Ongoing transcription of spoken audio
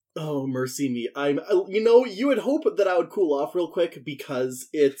Oh, mercy me. You would hope that I would cool off real quick because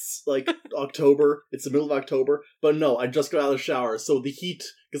it's, like, October. It's the middle of October. But no, I just got out of the shower, so the heat,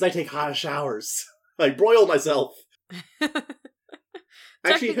 because I take hot showers. I broil myself.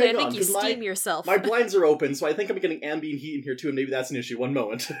 Actually, hang on, because steam yourself. My blinds are open, so I think I'm getting ambient heat in here too, and maybe that's an issue. One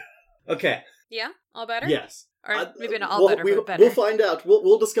moment. Okay. Yeah? All better? Yes. Or maybe not all better, but better. We'll find out.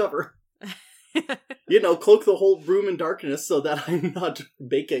 We'll discover. Cloak the whole room in darkness so that I'm not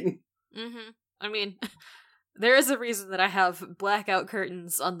baking. Mm-hmm. I mean, there is a reason that I have blackout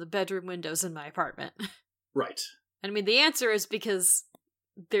curtains on the bedroom windows in my apartment. Right. I mean, the answer is because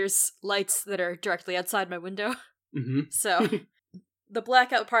there's lights that are directly outside my window. Mm-hmm. So, the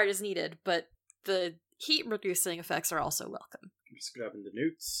blackout part is needed, but the heat-reducing effects are also welcome. I'm just grabbing the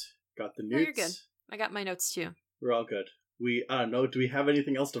notes. Got the notes. No, you're good. I got my notes, too. We're all good. I don't know, do we have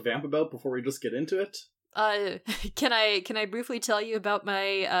anything else to vamp about before we just get into it? Can I briefly tell you about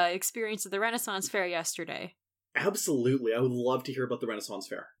my experience at the Renaissance Fair yesterday? Absolutely. I would love to hear about the Renaissance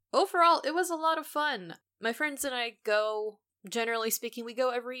Fair. Overall, it was a lot of fun. My friends and I go, generally speaking, we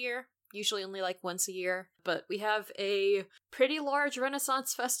go every year. Usually only like once a year. But we have a pretty large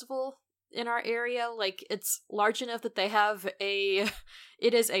Renaissance festival in our area. Like, it's large enough that they have it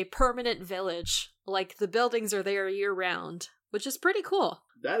is a permanent village. Like, the buildings are there year-round, which is pretty cool.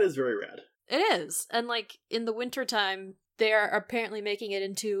 That is very rad. It is. And, like, in the wintertime, they are apparently making it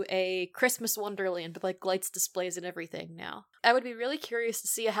into a Christmas wonderland with, like, lights, displays, and everything now. I would be really curious to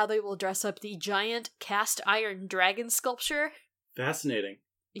see how they will dress up the giant cast iron dragon sculpture. Fascinating.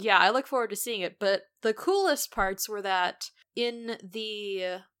 Yeah, I look forward to seeing it, but the coolest parts were that in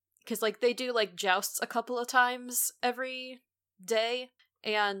the... Because, like, they do, like, jousts a couple of times every day.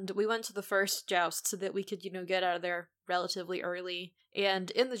 And we went to the first joust so that we could, get out of there relatively early.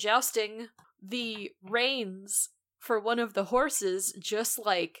 And in the jousting, the reins for one of the horses just,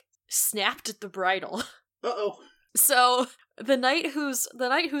 like, snapped at the bridle. Uh-oh. So the knight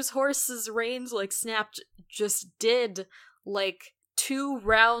whose horse's reins, like, snapped just did, like, 2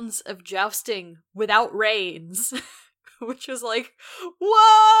 rounds of jousting without reins. Which was like,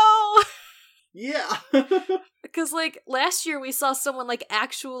 whoa! Yeah. Because, like, last year we saw someone, like,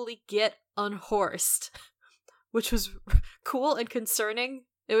 actually get unhorsed, which was cool and concerning.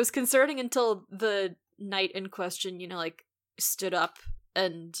 It was concerning until the knight in question, like, stood up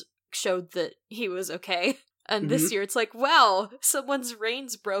and showed that he was okay. And this year it's like, wow, someone's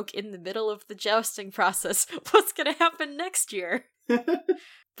reins broke in the middle of the jousting process. What's gonna happen next year?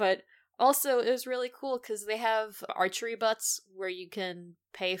 But also, it was really cool because they have archery butts where you can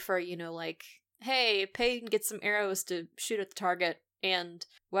pay for, like, hey, pay and get some arrows to shoot at the target. And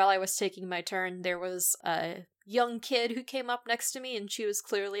while I was taking my turn, there was a young kid who came up next to me, and she was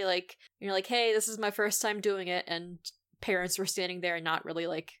clearly like, hey, this is my first time doing it, and parents were standing there and not really,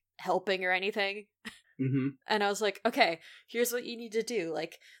 like, helping or anything. Mm-hmm. And I was like, okay, here's what you need to do,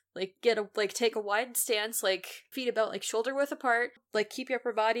 take a wide stance, like, feet about, like, shoulder width apart, like, keep your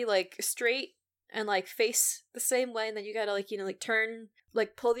upper body, like, straight, and, like, face the same way, and then you gotta, like, turn,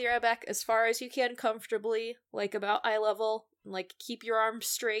 like, pull the arrow back as far as you can comfortably, like, about eye level, and, like, keep your arms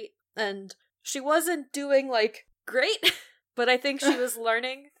straight. And she wasn't doing, like, great, but I think she was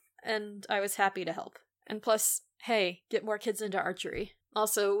learning, and I was happy to help. And plus, hey, get more kids into archery.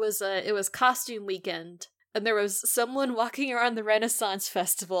 Also, it was costume weekend, and there was someone walking around the Renaissance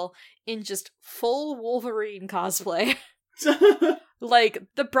Festival in just full Wolverine cosplay. Like,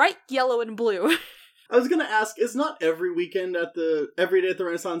 the bright yellow and blue. I was gonna ask, is not every weekend every day at the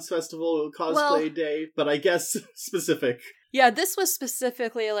Renaissance Festival cosplay day, but I guess specific. Yeah, this was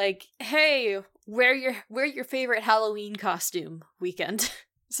specifically like, hey, wear your favorite Halloween costume weekend.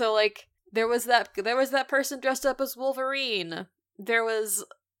 So, like, there was that person dressed up as Wolverine. There was,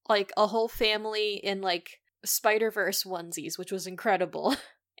 like, a whole family in, like, Spider-Verse onesies, which was incredible.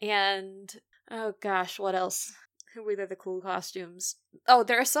 And, oh gosh, what else? Who were the cool costumes? Oh,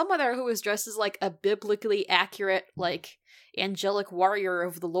 there was someone there who was dressed as, like, a biblically accurate, like, angelic warrior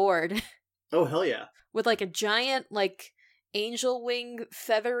of the Lord. Oh, hell yeah. With, like, a giant, like, angel wing,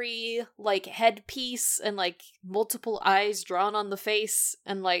 feathery, like, headpiece, and, like, multiple eyes drawn on the face,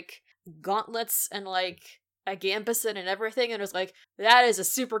 and, like, gauntlets, and, like, a gambeson and everything, and it was like, that is a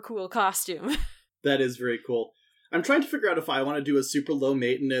super cool costume. That is very cool. I'm trying to figure out if I want to do a super low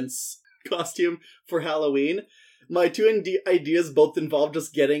maintenance costume for Halloween. My two ideas both involve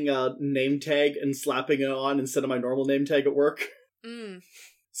just getting a name tag and slapping it on instead of my normal name tag at work. Mm.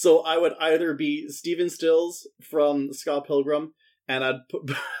 So I would either be Stephen Stills from Scott Pilgrim, and I'd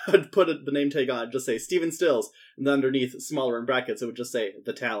put the name tag on, just say Stephen Stills, and then underneath, smaller in brackets, it would just say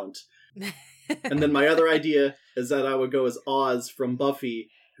The Talent. And then my other idea is that I would go as Oz from Buffy,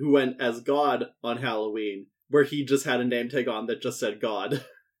 who went as God on Halloween, where he just had a name tag on that just said God.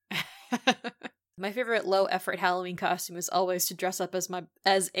 My favorite low-effort Halloween costume is always to dress up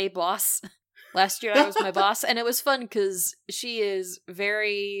as a boss. Last year I was my boss, and it was fun because she is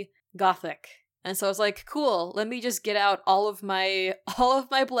very gothic. And so I was like, cool, let me just get out all of my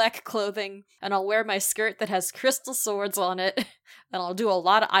black clothing, and I'll wear my skirt that has crystal swords on it, and I'll do a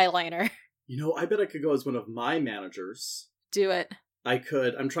lot of eyeliner. I bet I could go as one of my managers. Do it. I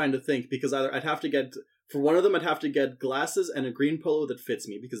could. I'm trying to think, because either I'd have to get... For one of them, I'd have to get glasses and a green polo that fits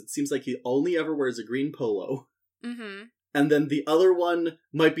me, because it seems like he only ever wears a green polo. Mm-hmm. And then the other one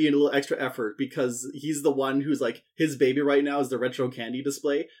might be a little extra effort, because he's the one who's like, his baby right now is the retro candy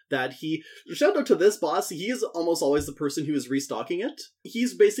display that shout out to this boss, he is almost always the person who is restocking it.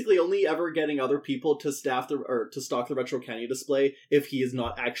 He's basically only ever getting other people to stock the retro candy display if he is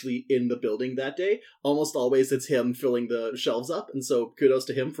not actually in the building that day. Almost always it's him filling the shelves up, and so kudos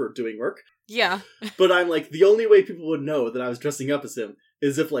to him for doing work. Yeah. But I'm like, the only way people would know that I was dressing up as him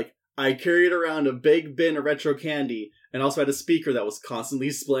is if, like, I carried around a big bin of retro candy and also had a speaker that was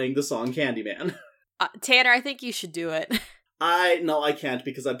constantly playing the song Candyman. Tanner, I think you should do it. No, I can't,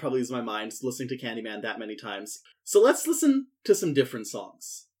 because I'd probably lose my mind listening to Candyman that many times. So let's listen to some different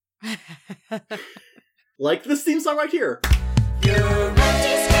songs. Like this theme song right here. Your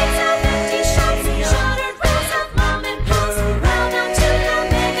empty streets of empty shops and shuttered rows of mom and pops round onto the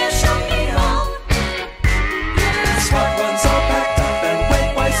mega shopping mall. Smart ones all packed up and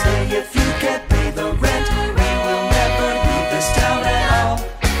wait wisely. If you can't pay the rent, we will never leave this town at all.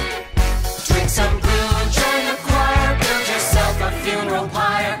 Drink some brew and join the choir. Build yourself a funeral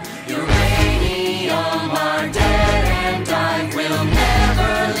pyre. Uranium are dead and died. We'll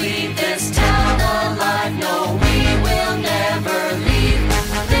never leave this town alive. No, we will never leave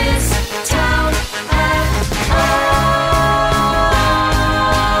this town at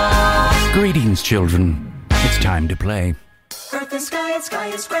all. Greetings, children. It's time to play. Earth and sky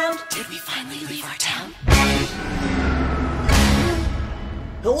is ground. Did we finally leave our town?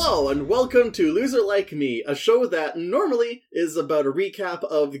 Hello, and welcome to Loser Like Me, a show that normally is about a recap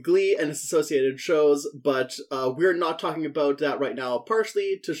of Glee and its associated shows, but we're not talking about that right now,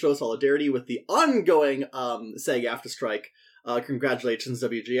 partially to show solidarity with the ongoing SAG-AFTRA strike. Congratulations,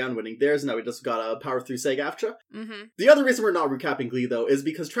 WG, on winning theirs. Now we just gotta power through SAG-AFTRA. Mm-hmm. The other reason we're not recapping Glee, though, is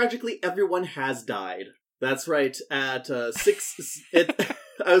because tragically everyone has died. That's right, at 6...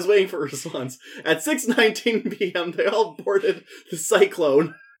 I was waiting for a response. At 6:19 p.m., they all boarded the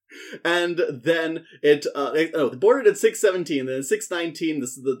Cyclone, and then it boarded at 6:17, then at 6:19,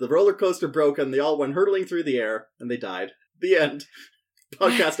 the roller coaster broke, and they all went hurtling through the air, and they died. The end.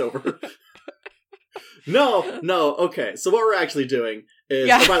 Podcast over. No, okay, so what we're actually doing is...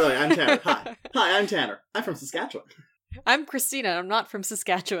 Yeah. Oh, by the way, I'm Tanner. Hi, I'm Tanner. I'm from Saskatchewan. I'm Christina, I'm not from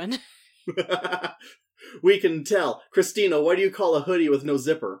Saskatchewan. We can tell. Christina, what do you call a hoodie with no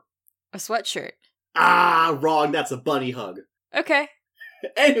zipper? A sweatshirt. Ah, wrong. That's a bunny hug. Okay.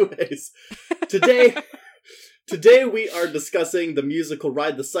 Anyways, today we are discussing the musical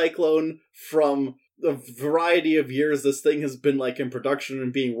Ride the Cyclone from the variety of years this thing has been like in production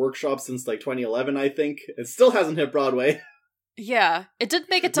and being workshopped since like 2011, I think. It still hasn't hit Broadway. Yeah, it did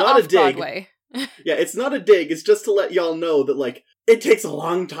make it to Not a dig. Off-Broadway. Yeah, it's not a dig. It's just to let y'all know that like it takes a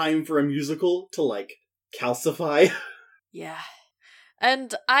long time for a musical to like calcify. Yeah.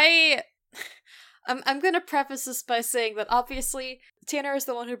 And I'm gonna preface this by saying that obviously Tanner is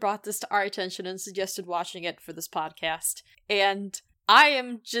the one who brought this to our attention and suggested watching it for this podcast. And I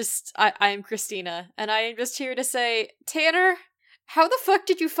am Christina, and I am just here to say, Tanner, how the fuck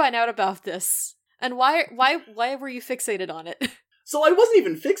did you find out about this? And why were you fixated on it? So I wasn't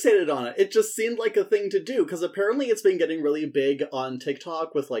even fixated on it. It just seemed like a thing to do, because apparently it's been getting really big on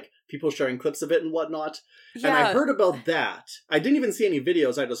TikTok with, like, people sharing clips of it and whatnot. Yeah. And I heard about that. I didn't even see any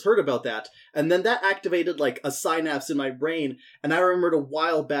videos, I just heard about that. And then that activated, like, a synapse in my brain. And I remembered a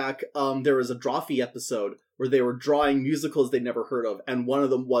while back, there was a Drawfee episode where they were drawing musicals they'd never heard of, and one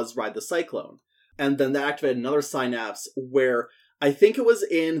of them was Ride the Cyclone. And then that activated another synapse where... I think it was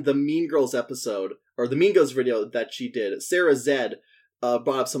in the Mean Girls episode, or the Mean Girls video that she did. Sarah Zed brought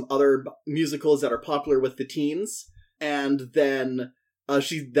up some other musicals that are popular with the teens, and then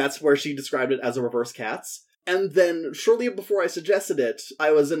that's where she described it as a reverse Cats. And then, shortly before I suggested it, I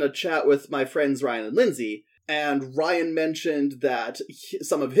was in a chat with my friends Ryan and Lindsay, and Ryan mentioned that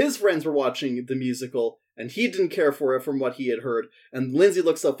some of his friends were watching the musical, and he didn't care for it from what he had heard, and Lindsay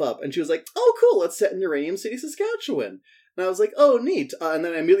looked stuff up, and she was like, oh cool, it's set in Uranium City, Saskatchewan. And I was like, oh, neat. And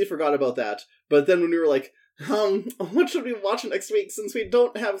then I immediately forgot about that. But then when we were like, what should we watch next week since we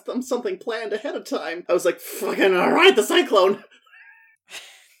don't have something planned ahead of time? I was like, fucking Ride the Cyclone!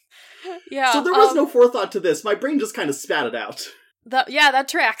 Yeah. So there was no forethought to this. My brain just kind of spat it out. That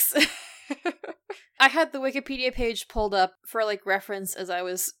tracks. I had the Wikipedia page pulled up for like reference as I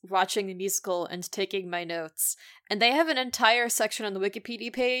was watching the musical and taking my notes. And they have an entire section on the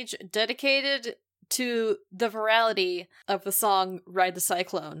Wikipedia page dedicated to the virality of the song Ride the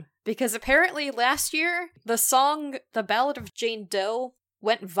Cyclone. Because apparently last year, the song The Ballad of Jane Doe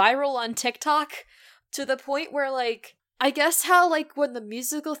went viral on TikTok to the point where, like, I guess how, like, when the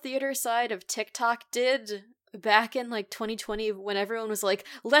musical theater side of TikTok did back in, like, 2020, when everyone was like,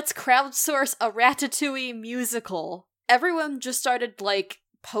 let's crowdsource a Ratatouille musical, everyone just started, like,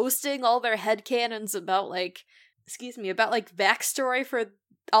 posting all their headcanons about, like, backstory for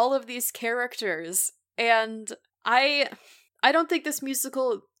all of these characters. And I don't think this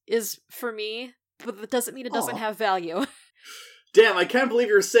musical is for me, but that doesn't mean it doesn't have value. Damn, I can't believe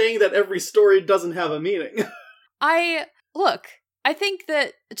you're saying that every story doesn't have a meaning. I think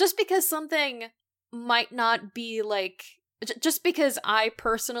that just because something might not be, like, just because I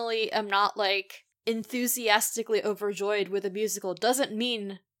personally am not, like, enthusiastically overjoyed with a musical doesn't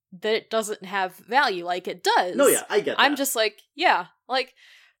mean that it doesn't have value. Like, it does. No, yeah, I get that. I'm just like, yeah, like,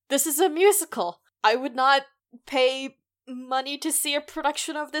 this is a musical. I would not pay money to see a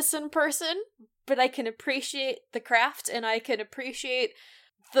production of this in person, but I can appreciate the craft, and I can appreciate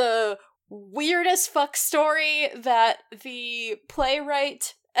the weirdest fuck story that the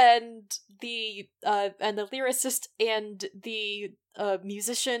playwright and the lyricist and the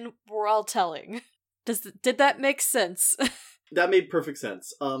musician were all telling. Did that make sense? That made perfect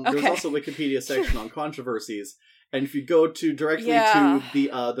sense. There's also a Wikipedia section on controversies, and if you go to directly to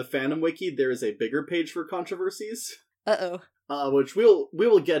the fandom wiki, there is a bigger page for controversies. Which we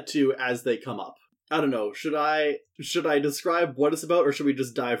will get to as they come up. I don't know. Should I describe what it's about, or should we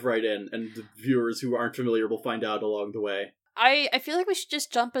just dive right in, and the viewers who aren't familiar will find out along the way? I feel like we should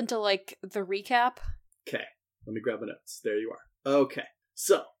just jump into, like, the recap. Okay, let me grab my notes. There you are. Okay,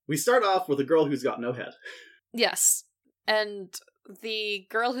 so we start off with a girl who's got no head. Yes, and the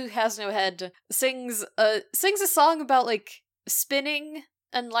girl who has no head sings a song about, like, spinning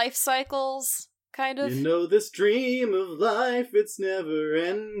and life cycles, kind of. You know this dream of life, it's never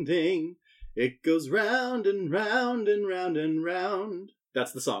ending. It goes round and round and round and round.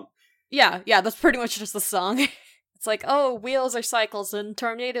 That's the song. Yeah, that's pretty much just the song. It's like, oh, wheels are cycles, and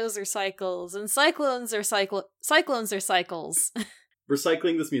tornadoes are cycles, and cyclones are cycles. We're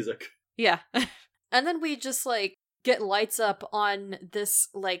cycling this music. Yeah. And then we just, like, get lights up on this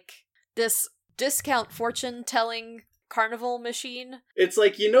discount fortune-telling carnival machine. It's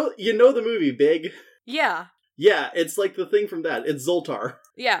like, you know the movie Big? Yeah. Yeah, it's like the thing from that. It's Zoltar.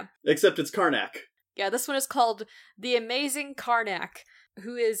 Yeah. Except it's Karnak. Yeah, this one is called The Amazing Karnak,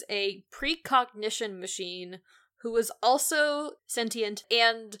 who is a precognition machine who is also sentient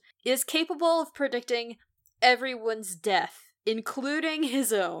and is capable of predicting everyone's death, including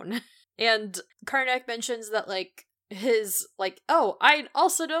his own. And Karnak mentions that, like, I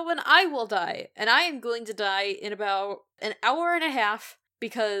also know when I will die, and I am going to die in about an hour and a half,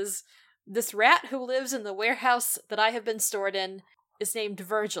 because this rat who lives in the warehouse that I have been stored in is named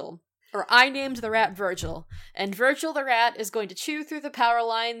Virgil. Or I named the rat Virgil. And Virgil the rat is going to chew through the power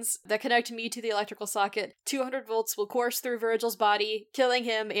lines that connect me to the electrical socket. 200 volts will course through Virgil's body, killing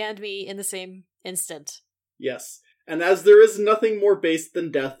him and me in the same instant. Yes. And as there is nothing more base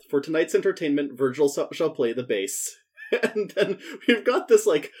than death, for tonight's entertainment, Virgil shall play the bass. And then we've got this,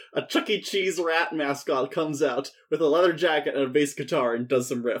 like, a Chuck E. Cheese rat mascot comes out with a leather jacket and a bass guitar and does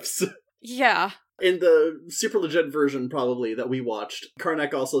some riffs. Yeah. In the super legit version, probably, that we watched,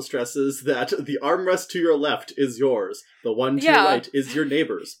 Karnak also stresses that the armrest to your left is yours. The one to your right is your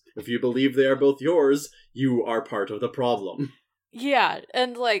neighbor's. If you believe they are both yours, you are part of the problem. Yeah,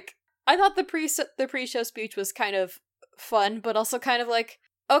 and, like, I thought the pre-show speech was kind of fun, but also kind of like,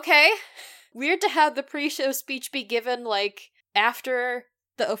 okay, weird to have the pre-show speech be given, like, after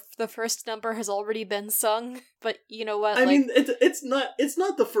the first number has already been sung, but you know what? I mean, it's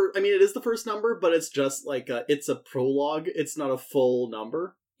not the first. I mean, it is the first number, but it's just like it's a prologue. It's not a full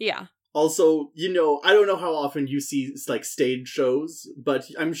number. Yeah. Also, I don't know how often you see, like, stage shows, but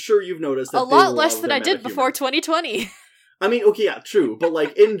I'm sure you've noticed that a lot less than I did before 2020. I mean, okay, yeah, true, but,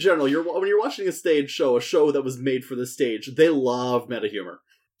 like, in general, when you're watching a stage show, a show that was made for the stage, they love meta humor.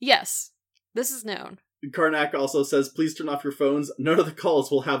 Yes, this is known. Karnak also says, please turn off your phones. None of the calls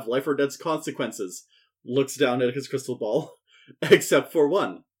will have life or death consequences. Looks down at his crystal ball. Except for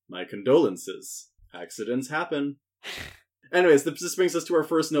one. My condolences. Accidents happen. Anyways, this brings us to our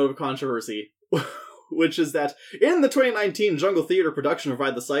first note of controversy. which is that in the 2019 Jungle Theater production of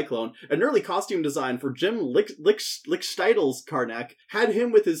Ride the Cyclone, an early costume design for Jim Lichtsteidel's Karnak had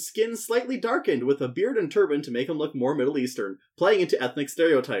him with his skin slightly darkened with a beard and turban to make him look more Middle Eastern, playing into ethnic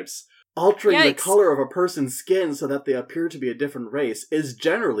stereotypes. Altering the color of a person's skin so that they appear to be a different race is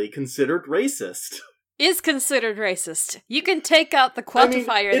generally considered racist. Is considered racist. You can take out the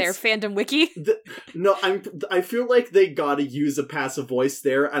quantifier there, Fandom Wiki. I feel like they gotta use a passive voice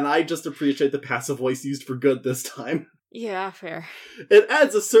there, and I just appreciate the passive voice used for good this time. Yeah, fair. It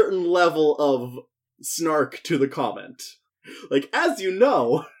adds a certain level of snark to the comment. Like, as you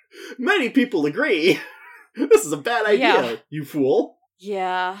know, many people agree. This is a bad idea, you fool.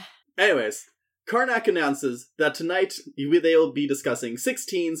 Yeah. Anyways, Karnak announces that tonight they will be discussing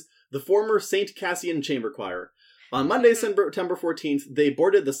 16's the former St. Cassian Chamber Choir. On Monday, September 14th, they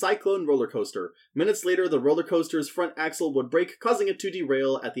boarded the Cyclone roller coaster. Minutes later, the roller coaster's front axle would break, causing it to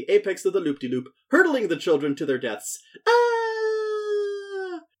derail at the apex of the loop-de-loop, hurtling the children to their deaths.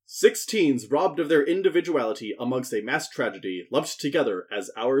 16's robbed of their individuality amongst a mass tragedy, lumped together as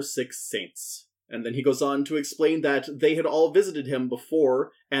our 6 saints. And then he goes on to explain that they had all visited him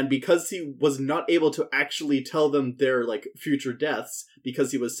before, and because he was not able to actually tell them their, future deaths,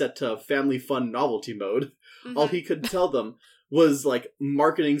 because he was set to family fun novelty mode, all he could tell them was,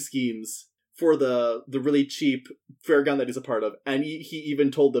 marketing schemes for the really cheap fairground that he's a part of, and he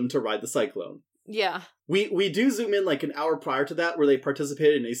even told them to ride the Cyclone. Yeah. We do zoom in, an hour prior to that, where they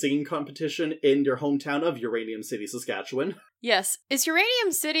participated in a singing competition in their hometown of Uranium City, Saskatchewan. Yes. Is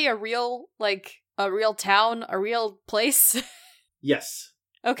Uranium City a real town, a real place? Yes.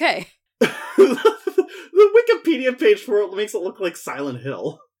 Okay. The Wikipedia page for it makes it look like Silent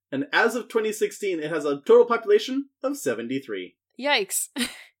Hill. And as of 2016, it has a total population of 73. Yikes.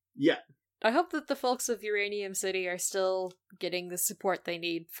 Yeah. I hope that the folks of Uranium City are still getting the support they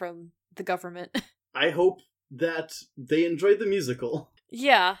need from the government. I hope that they enjoyed the musical.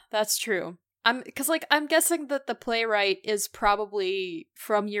 Yeah, that's true. I'm guessing that the playwright is probably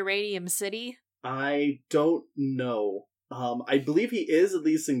from Uranium City. I don't know. I believe he is, at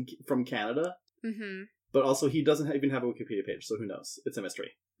least from Canada. Mm-hmm. But also, he doesn't even have a Wikipedia page, so who knows? It's a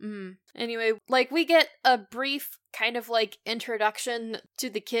mystery. Mm. Anyway, we get a brief kind of, introduction to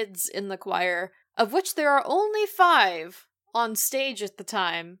the kids in the choir, of which there are only 5 on stage at the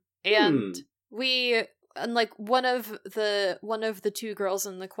time. And one of the 2 girls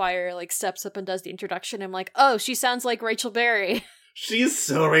in the choir, steps up and does the introduction. I'm like, oh, she sounds like Rachel Berry. She's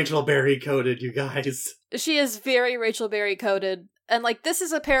so Rachel Berry-coded, you guys. She is very Rachel Berry-coded. And, this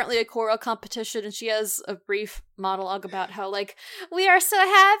is apparently a choral competition, and she has a brief monologue about how, we are so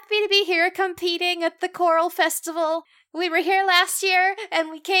happy to be here competing at the choral festival. We were here last year, and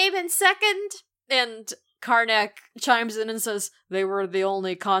we came in second. And Karnak chimes in and says, they were the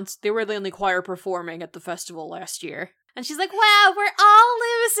only choir performing at the festival last year. And she's like, wow, we're all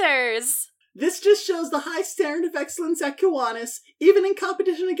losers! This just shows the high standard of excellence at Kiwanis. Even in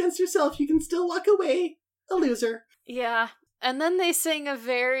competition against yourself, you can still walk away a loser. Yeah. And then they sing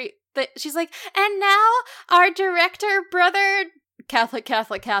she's like, and now our director brother, Catholic, has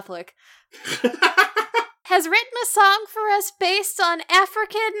written a song for us based on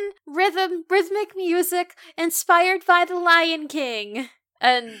African rhythmic music inspired by the Lion King.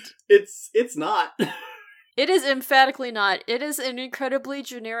 And it's not. It is emphatically not. It is an incredibly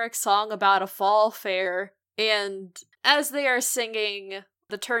generic song about a fall fair, and as they are singing,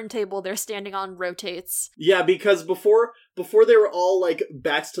 the turntable they're standing on rotates. Yeah, because before they were all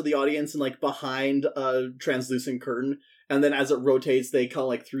backs to the audience and behind a translucent curtain, and then as it rotates, they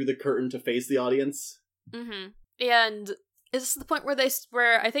kind of through the curtain to face the audience. Mm-hmm. And it's the point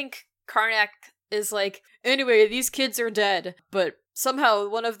where I think Karnak is like, anyway, these kids are dead, but somehow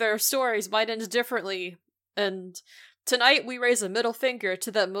one of their stories might end differently. And tonight we raise a middle finger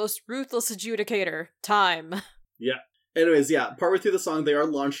to that most ruthless adjudicator, time. Yeah. Anyways, partway through the song, they are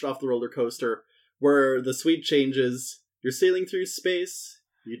launched off the roller coaster, where the suite changes. You're sailing through space,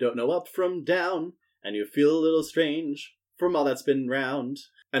 you don't know up from down, and you feel a little strange from all that's been round.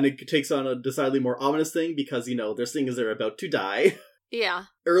 And it takes on a decidedly more ominous thing, because, they're singing as they're about to die. Yeah.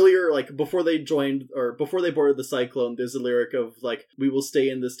 Earlier, before they boarded the Cyclone, there's a lyric of, we will stay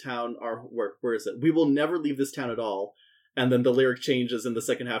in this town, or, where is it? We will never leave this town at all. And then the lyric changes in the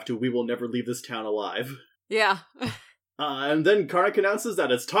second half to, we will never leave this town alive. Yeah. And then Karnak announces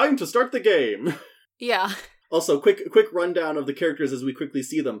that it's time to start the game. Yeah. Also, quick rundown of the characters as we quickly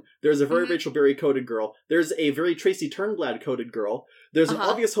see them. There's a very Rachel Berry-coded girl. There's a very Tracy Turnblad-coded girl. There's an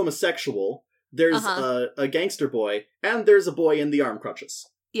obvious homosexual. There's a gangster boy. And there's a boy in the arm crutches.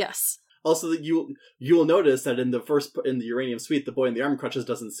 Yes. Also, you will notice that in the Uranium Suite, the boy in the arm crutches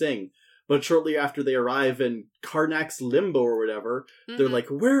doesn't sing. But shortly after they arrive in Karnak's limbo or whatever, they're like,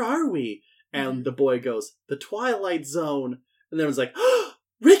 where are we? And the boy goes, the Twilight Zone. And then it's like, oh,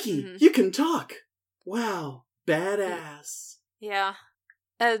 Ricky, you can talk. Wow, badass. Yeah.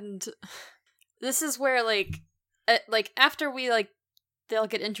 And this is where, after they'll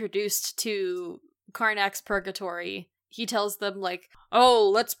get introduced to Karnak's purgatory, he tells them, oh,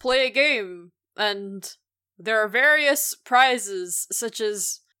 let's play a game. And there are various prizes, such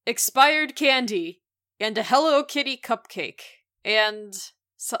as expired candy, and a Hello Kitty cupcake, and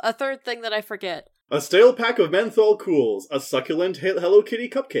a third thing that I forget. A stale pack of menthol cools, a succulent Hello Kitty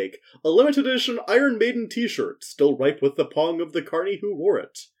cupcake, a limited edition Iron Maiden t-shirt, still ripe with the pong of the carny who wore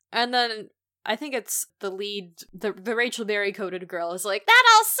it. And then, I think it's the lead, the Rachel Berry-coded girl is like, that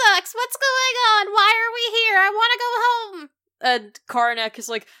all sucks, what's going on, why are we here, I want to go home! And Karnak is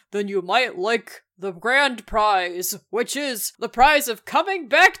like, then you might like the grand prize, which is the prize of coming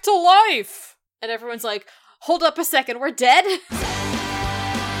back to life! And everyone's like, hold up a second, we're dead?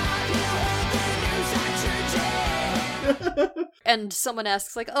 And someone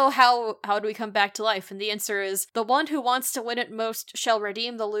asks, oh, how do we come back to life? And the answer is, the one who wants to win it most shall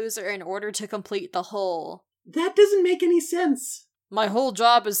redeem the loser in order to complete the whole. That doesn't make any sense. My whole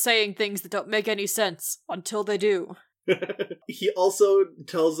job is saying things that don't make any sense, until they do. He also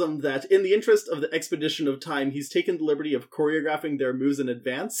tells them that in the interest of the expedition of time, he's taken the liberty of choreographing their moves in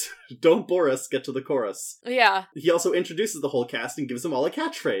advance. Don't bore us, get to the chorus. Yeah. He also introduces the whole cast and gives them all a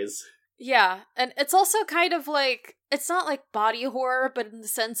catchphrase. Yeah, and it's also kind of it's not body horror, but in the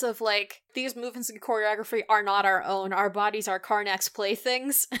sense of these movements and choreography are not our own. Our bodies are Karnak's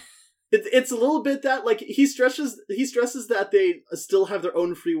playthings. It's a little bit that, he stresses that they still have their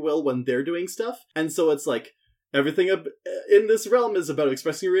own free will when they're doing stuff, and so it's everything in this realm is about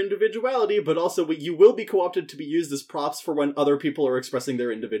expressing your individuality, but also you will be co-opted to be used as props for when other people are expressing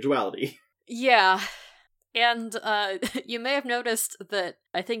their individuality. Yeah. And you may have noticed that,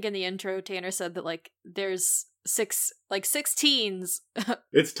 I think in the intro, Tanner said that, there's six teens.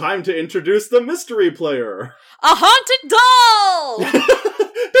 It's time to introduce the mystery player! A haunted doll!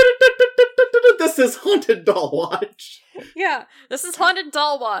 This is Haunted Doll Watch! Yeah, this is Haunted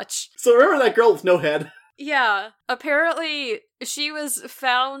Doll Watch. So remember that girl with no head? Yeah, apparently she was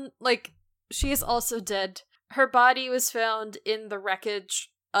found, she is also dead. Her body was found in the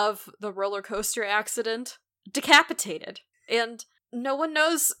wreckage of the roller coaster accident, decapitated, and no one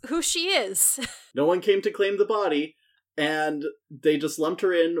knows who she is. No one came to claim the body, and they just lumped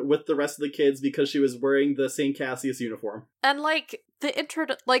her in with the rest of the kids because she was wearing the St. Cassius uniform. And the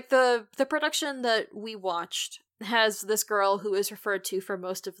production that we watched has this girl who is referred to for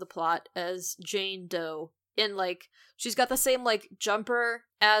most of the plot as Jane Doe. In she's got the same jumper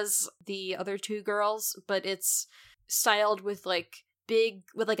as the other two girls, but it's styled with a big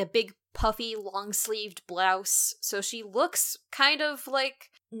puffy long-sleeved blouse, so she looks kind of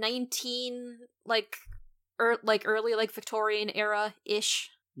 19 early Victorian era-ish.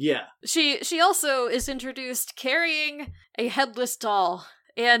 Yeah. She also is introduced carrying a headless doll,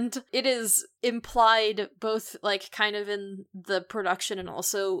 and it is implied both kind of in the production and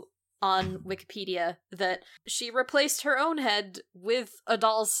also on Wikipedia that she replaced her own head with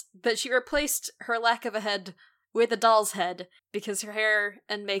she replaced her lack of a head with a doll's head, because her hair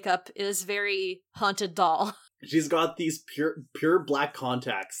and makeup is very haunted doll. She's got these pure black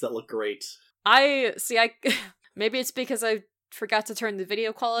contacts that look great. Maybe it's because I forgot to turn the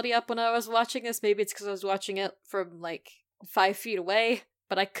video quality up when I was watching this. Maybe it's because I was watching it from 5 feet away,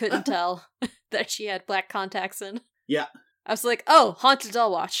 but I couldn't tell that she had black contacts in. Yeah. I was like, oh, Haunted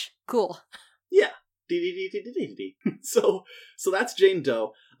Doll Watch. Cool. Yeah. So that's Jane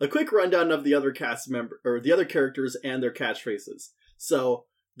Doe. A quick rundown of the other the other characters and their catchphrases. So,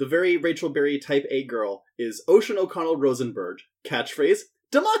 the very Rachel Berry type A girl is Ocean O'Connell Rosenberg. Catchphrase,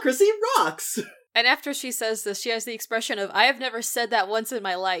 democracy rocks! And after she says this, she has the expression of, I have never said that once in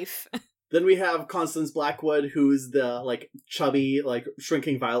my life. Then we have Constance Blackwood, who's the, chubby,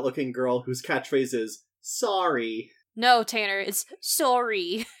 shrinking violet-looking girl whose catchphrase is, sorry. No, Tanner, it's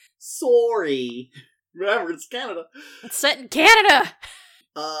sorry. Sorry. Remember, it's Canada. It's set in Canada!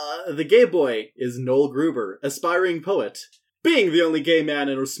 The gay boy is Noel Gruber, aspiring poet. Being the only gay man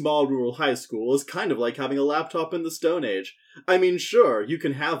in a small rural high school is kind of like having a laptop in the Stone Age. I mean, sure, you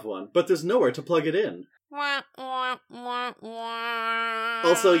can have one, but there's nowhere to plug it in.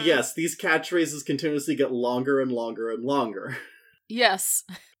 Also, yes, these catchphrases continuously get longer and longer and longer. Yes.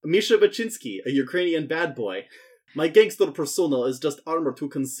 Misha Baczynski, a Ukrainian bad boy. My gangster persona is just armor to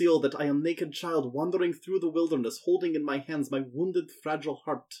conceal that I am a naked child wandering through the wilderness, holding in my hands my wounded, fragile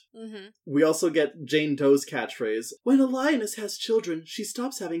heart. Mm-hmm. We also get Jane Doe's catchphrase. When a lioness has children, she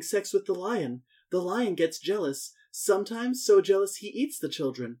stops having sex with the lion. The lion gets jealous. Sometimes so jealous he eats the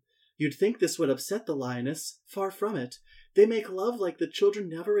children. You'd think this would upset the lioness. Far from it. They make love like the children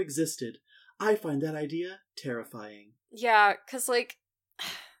never existed. I find that idea terrifying. Yeah, because, like,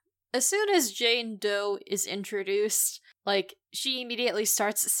 as soon as Jane Doe is introduced, like, she immediately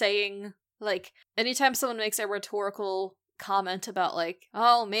starts saying, like, anytime someone makes a rhetorical comment about, like,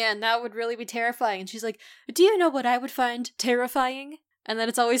 oh man, that would really be terrifying, and she's like, do you know what I would find terrifying? And then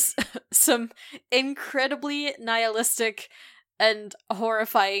it's always some incredibly nihilistic and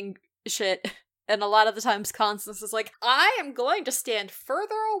horrifying shit. And a lot of the times Constance is like, I am going to stand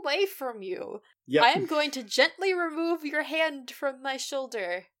further away from you. Yep. I am going to gently remove your hand from my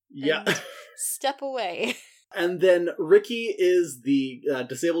shoulder. Yeah. And step away. And then Ricky is the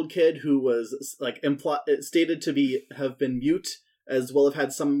disabled kid who was like stated to have been mute, as well as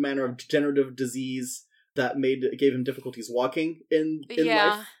had some manner of degenerative disease that gave him difficulties walking in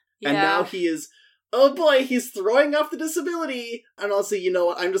life. And now he is, oh boy, he's throwing off the disability. And also, you know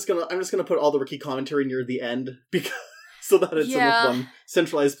what? I'm just gonna put all the Ricky commentary near the end because so that it's in one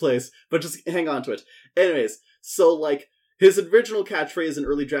centralized place. But just hang on to it. Anyways, so like his original catchphrase in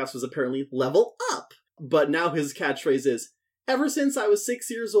early drafts was apparently "level up," but now his catchphrase is, "Ever since I was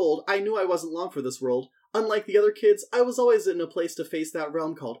 6 years old, I knew I wasn't long for this world. Unlike the other kids, I was always in a place to face that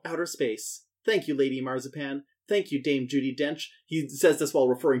realm called outer space. Thank you, Lady Marzipan. Thank you, Dame Judi Dench." He says this while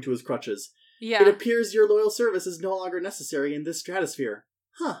referring to his crutches. Yeah. "It appears your loyal service is no longer necessary in this stratosphere."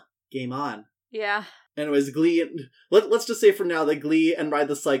 Huh. Game on. Yeah. Anyways, Glee... Let's just say for now that Glee and Ride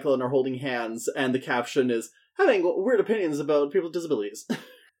the Cyclone are holding hands, and the caption is, having weird opinions about people with disabilities.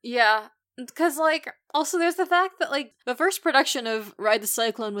 Yeah. Because, like, also there's the fact that, like, the first production of Ride the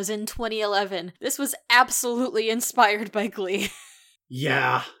Cyclone was in 2011. This was absolutely inspired by Glee.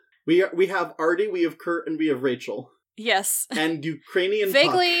 Yeah. We have Artie, we have Kurt, and we have Rachel. Yes. And Ukrainian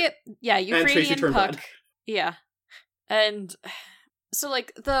Vaguely, Puck. yeah, Tracy Ukrainian Puck. Turnblad. Yeah. And so,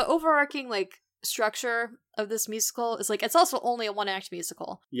 like, the overarching, like, structure of this musical is, like, it's also only a one-act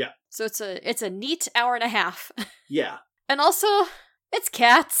musical. Yeah. So it's a neat hour and a half. Yeah. And also, it's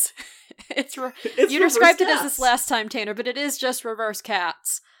cats. It's you described it as cats. this last time, Tanner, but it is just reverse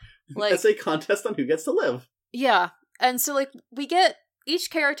cats. Like, It's a contest on who gets to live. yeah. And so, like,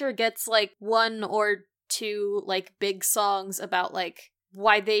 each character gets, like, one or two, like, big songs about, like,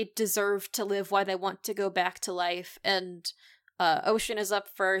 why they deserve to live, why they want to go back to life, and Ocean is up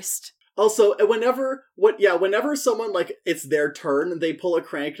first. Also, whenever someone, like, it's their turn, they pull a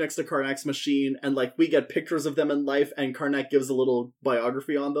crank next to Karnak's machine, and, like, we get pictures of them in life, and Karnak gives a little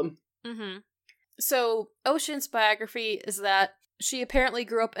biography on them. Mm-hmm. So, Ocean's biography is that she apparently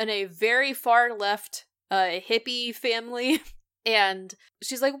grew up in a very far left, hippie family, and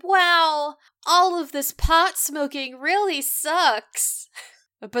she's like, wow, all of this pot smoking really sucks.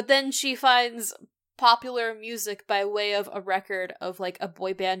 But then she finds popular music by way of a record of, like, a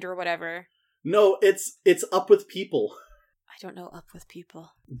boy band or whatever. No, it's Up With People. I don't know Up With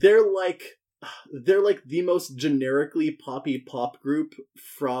People. They're like the most generically poppy pop group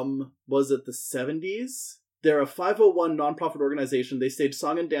from, was it the 70s? They're a 501 nonprofit organization. They stage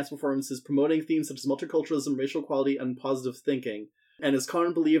song and dance performances promoting themes such as multiculturalism, racial equality, and positive thinking. And it's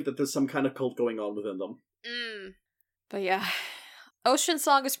common believed that there's some kind of cult going on within them. But yeah. Ocean's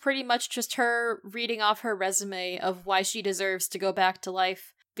song is pretty much just her reading off her resume of why she deserves to go back to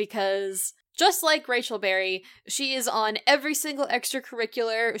life. Because, just like Rachel Berry, she is on every single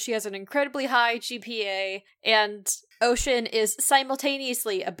extracurricular, she has an incredibly high GPA, and Ocean is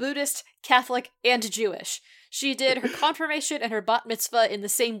simultaneously a Buddhist, Catholic, and Jewish. She did her confirmation and her bat mitzvah in the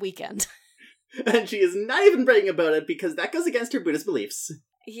same weekend. And she is not even bragging about it because that goes against her Buddhist beliefs.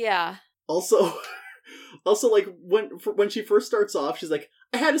 Yeah. Also, like, when she first starts off, she's like,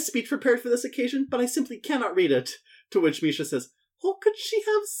 I had a speech prepared for this occasion, but I simply cannot read it. To which Misha says, how could she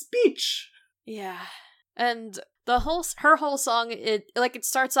have speech? Yeah. And her whole song, it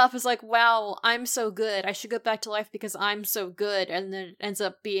starts off as like, wow, I'm so good, I should go back to life because I'm so good, and then it ends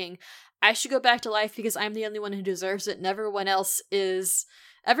up being, I should go back to life because I'm the only one who deserves it, and everyone else was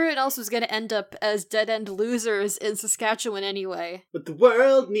going to end up as dead-end losers in Saskatchewan anyway. What the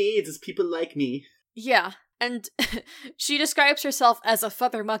world needs is people like me. Yeah, and she describes herself as a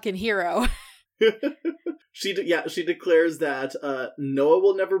father-mucking hero. She declares that Noah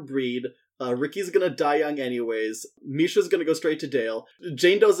will never breed, Ricky's gonna die young anyways, Misha's gonna go straight to Dale,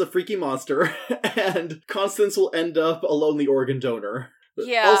 Jane Doe's a freaky monster, and Constance will end up a lonely organ donor.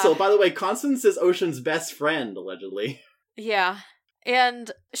 Yeah. Also, by the way, Constance is Ocean's best friend, allegedly. Yeah.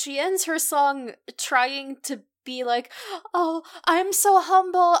 And she ends her song trying to be like, oh, I'm so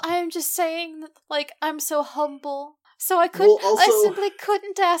humble. I'm just saying, like, I'm so humble. So I simply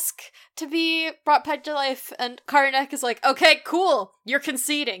couldn't ask to be brought back to life. And Karnak is like, okay, cool. You're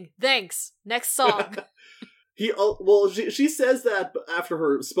conceding. Thanks. Next song. She says that after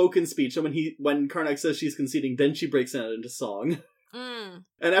her spoken speech, and when Karnak says she's conceding, then she breaks it into song. Mm.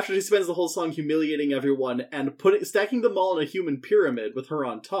 And after she spends the whole song humiliating everyone and stacking them all in a human pyramid with her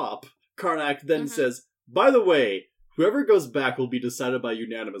on top, Karnak then says, by the way, whoever goes back will be decided by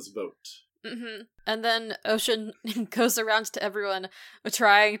unanimous vote. Mm-hmm. And then Ocean goes around to everyone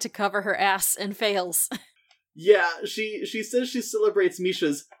trying to cover her ass and fails. Yeah, she says she celebrates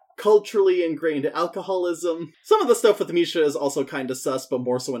Misha's culturally ingrained alcoholism. Some of the stuff with Misha is also kind of sus, but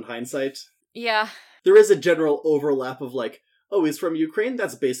more so in hindsight. Yeah. There is a general overlap of like, oh, he's from Ukraine?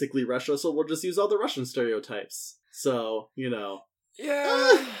 That's basically Russia, so we'll just use all the Russian stereotypes. So, you know.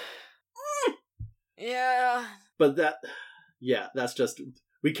 Yeah. Yeah. But that's just,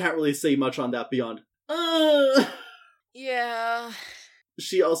 we can't really say much on that beyond, Yeah.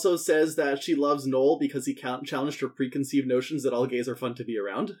 She also says that she loves Noel because he challenged her preconceived notions that all gays are fun to be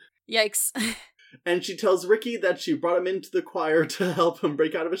around. Yikes. And she tells Ricky that she brought him into the choir to help him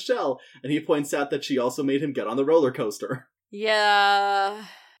break out of his shell, and he points out that she also made him get on the roller coaster. Yeah.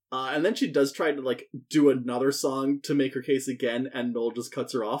 And then she does try to, like, do another song to make her case again, and Noel just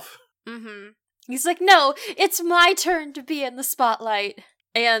cuts her off. Mm-hmm. He's like, no, it's my turn to be in the spotlight.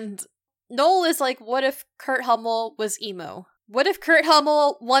 And Noel is like, what if Kurt Hummel was emo? What if Kurt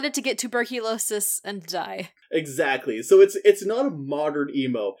Hummel wanted to get tuberculosis and die? Exactly. So it's not a modern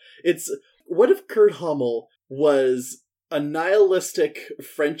emo. It's, what if Kurt Hummel was a nihilistic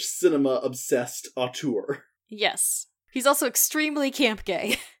French cinema-obsessed auteur? Yes. He's also extremely camp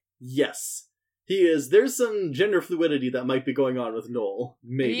gay. Yes. He is. There's some gender fluidity that might be going on with Noel.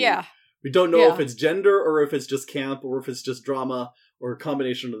 Maybe. Yeah. We don't know if it's gender, or if it's just camp, or if it's just drama, or a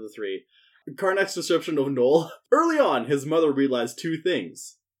combination of the three. Karnak's description of Noel: early on, his mother realized two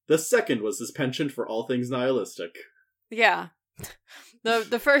things. The second was his penchant for all things nihilistic. Yeah.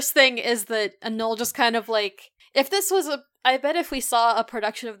 The first thing is that Noel just kind of like, if this was I bet if we saw a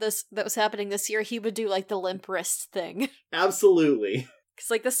production of this that was happening this year, he would do like the limp wrist thing. Absolutely. Because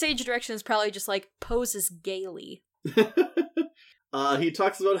like the stage direction is probably just like poses gaily. He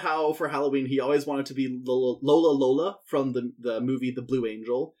talks about how for Halloween he always wanted to be Lola from the movie The Blue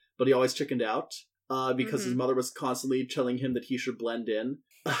Angel, but he always chickened out because his mother was constantly telling him that he should blend in.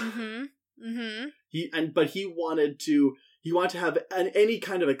 But he wanted to have any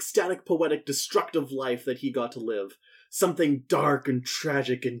kind of ecstatic, poetic, destructive life that he got to live. Something dark and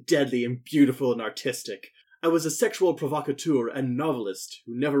tragic and deadly and beautiful and artistic. I was a sexual provocateur and novelist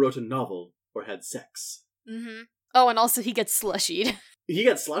who never wrote a novel or had sex. Mm-hmm. Oh, and also he gets slushied. He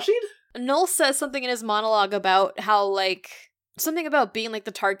gets slushied? Noel says something in his monologue about how, like, something about being, like,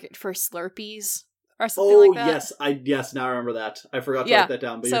 the target for Slurpees or something like that. Yes, now I remember that. I forgot to write that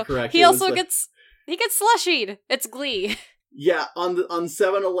down, but so you're correct. He also gets slushied. It's Glee. Yeah, on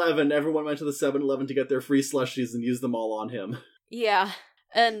 7-Eleven, everyone went to the 7-Eleven to get their free slushies and use them all on him. Yeah,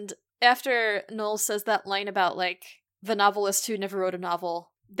 and after Noel says that line about, like, the novelist who never wrote a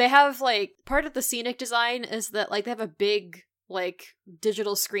novel, they have, like, part of the scenic design is that, like, they have a big, like,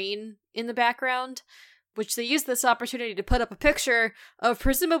 digital screen in the background, which they use this opportunity to put up a picture of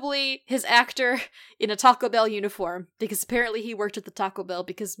presumably his actor in a Taco Bell uniform, because apparently he worked at the Taco Bell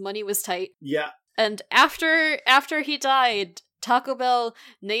because money was tight. Yeah. And after he died, Taco Bell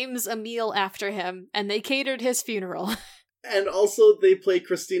names a meal after him, and they catered his funeral. And also they play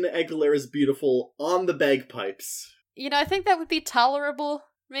Christina Aguilera's Beautiful on the bagpipes. You know, I think that would be tolerable,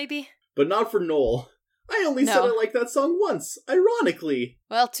 maybe. But not for Noel. I only said I liked that song once, ironically.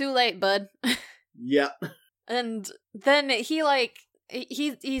 Well, too late, bud. Yeah. And then he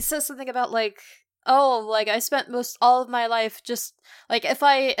says something about, like, oh, like, I spent all of my life just, like, if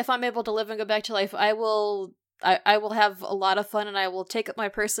I'm able to live and go back to life, I will have a lot of fun, and I will take up my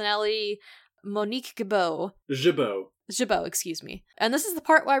personality, Monique Gibeau, excuse me. And this is the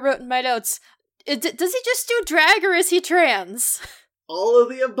part where I wrote in my notes, does he just do drag, or is he trans? All of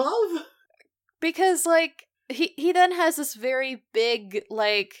the above? Because, like, he then has this very big,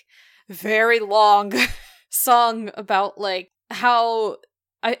 like, very long song about, like, how,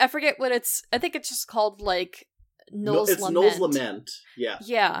 I forget what I think it's just called, like, Noel's Lament. Noel's Lament, yeah.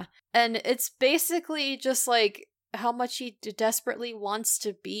 Yeah, and it's basically just, like, how much he desperately wants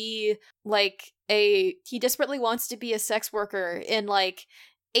to be, like, he desperately wants to be a sex worker in, like,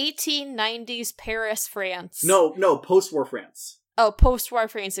 1890s Paris, France. No, post-war France. post-war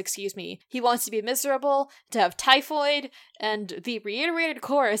France, excuse me. He wants to be miserable, to have typhoid, and the reiterated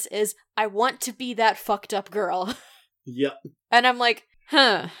chorus is, I want to be that fucked up girl. Yep. And I'm like,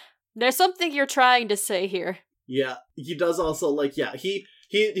 there's something you're trying to say here. Yeah, he does also, like, yeah, he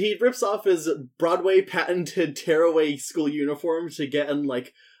rips off his Broadway patented tearaway school uniform to get in,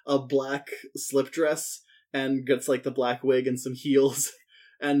 like, a black slip dress, and gets, like, the black wig and some heels,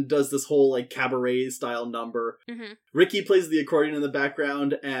 and does this whole, like, cabaret-style number. Mm-hmm. Ricky plays the accordion in the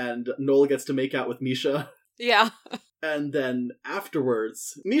background, and Noel gets to make out with Misha. Yeah. And then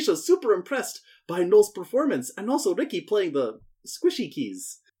afterwards, Misha's super impressed by Noel's performance, and also Ricky playing the squishy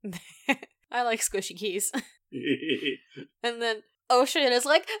keys. I like squishy keys. And then Ocean is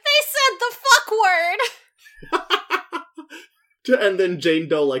like, they said the fuck word! And then Jane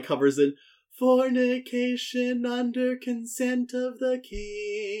Doe, like, hovers in, fornication under consent of the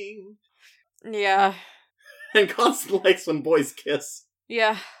king. Yeah. And Constance likes when boys kiss.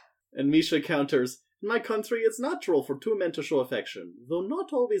 Yeah. And Misha counters, in my country it's natural for two men to show affection, though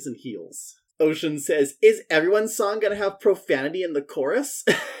not always in heels. Ocean says, is everyone's song gonna have profanity in the chorus?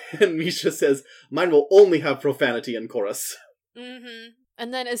 And Misha says, mine will only have profanity in chorus. Mm-hmm.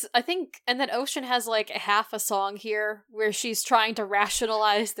 And then Ocean has like half a song here where she's trying to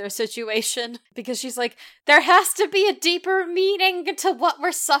rationalize their situation because she's like, there has to be a deeper meaning to what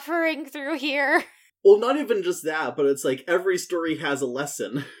we're suffering through here. Well, not even just that, but it's like every story has a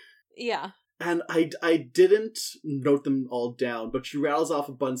lesson. Yeah. And I didn't note them all down, but she rattles off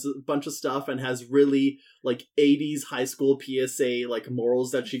a bunch of stuff and has really, like, 80s high school PSA, like,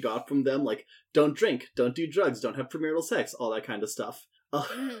 morals that she got from them, like, don't drink, don't do drugs, don't have premarital sex, all that kind of stuff.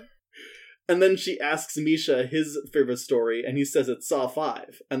 And then she asks Misha his favorite story, and he says it's Saw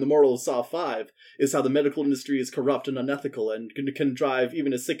 5. And the moral of Saw 5 is how the medical industry is corrupt and unethical and can drive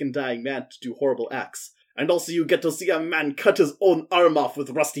even a sick and dying man to do horrible acts. And also you get to see a man cut his own arm off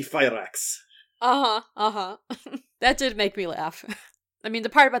with rusty fire axe. That did make me laugh. I mean, the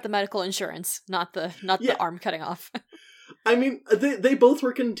part about the medical insurance, not the arm cutting off. I mean, they both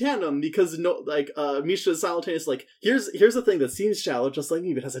work in tandem because Misha is simultaneously like, here's the thing that seems shallow, just like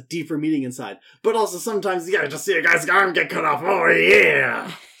me, but has a deeper meaning inside. But also sometimes you gotta just see a guy's arm get cut off. Oh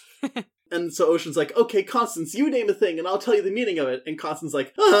yeah. And so Ocean's like, okay, Constance, you name a thing, and I'll tell you the meaning of it. And Constance's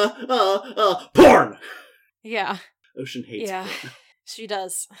like, porn. Yeah. Ocean hates porn. She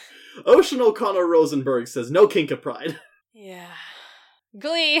does. Ocean O'Connor Rosenberg says, no kink of pride. Yeah.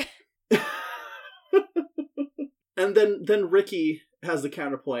 Glee. And then Ricky has the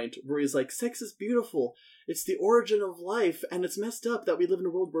counterpoint where he's like, sex is beautiful. It's the origin of life, and it's messed up that we live in a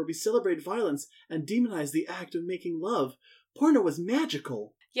world where we celebrate violence and demonize the act of making love. Porno is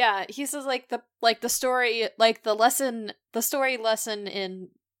magical. Yeah, he says the story lesson in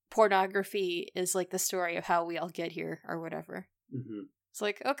pornography is like the story of how we all get here or whatever. Mm-hmm. It's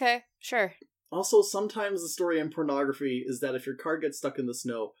like, okay, sure. Also, sometimes the story in pornography is that if your car gets stuck in the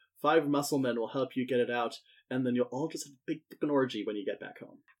snow, 5 muscle men will help you get it out, and then you'll all just have a big fucking orgy when you get back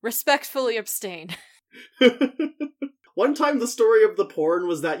home. Respectfully abstain. One time the story of the porn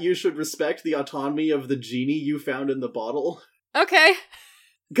was that you should respect the autonomy of the genie you found in the bottle. Okay.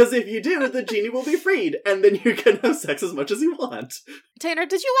 Because if you do, the genie will be freed, and then you can have sex as much as you want. Tanner,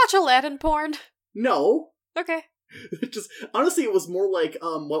 did you watch Aladdin porn? No. Okay. Honestly, it was more like,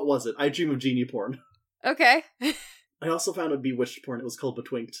 what was it? I Dream of Genie porn. Okay. I also found a Bewitched porn. It was called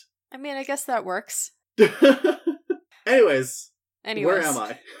Betwinked. I mean, I guess that works. Anyways. Where am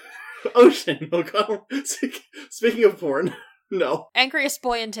I? Ocean. Oh god. Speaking of porn. No. Angriest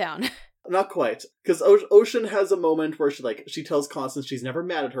boy in town. Not quite. Because Ocean has a moment where she tells Constance she's never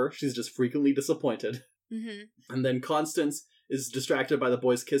mad at her. She's just frequently disappointed. Mm-hmm. And then Constance is distracted by the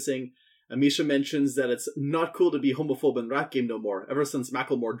boys kissing. Misha mentions that it's not cool to be homophobe in rap game no more, ever since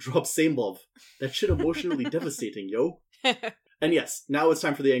Macklemore dropped Same Love. That shit emotionally devastating, yo. And yes, now it's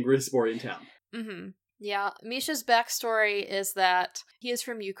time for the angriest boy in town. Mm-hmm. Yeah, Misha's backstory is that he is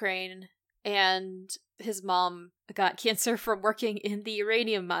from Ukraine, and his mom got cancer from working in the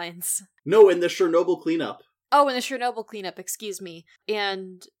uranium mines. No, in the Chernobyl cleanup. Oh, in the Chernobyl cleanup, excuse me.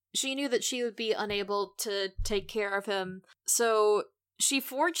 And she knew that she would be unable to take care of him, so she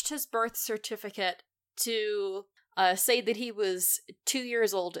forged his birth certificate to say that he was 2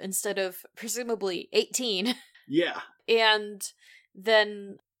 years old instead of presumably 18. Yeah. And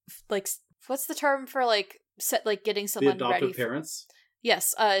then, like, what's the term for getting someone the adoptive ready? Parents?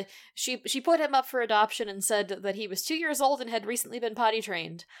 Yes. She put him up for adoption and said that he was 2 years old and had recently been potty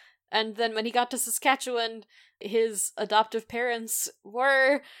trained. And then when he got to Saskatchewan, his adoptive parents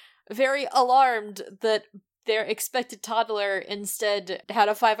were very alarmed that their expected toddler instead had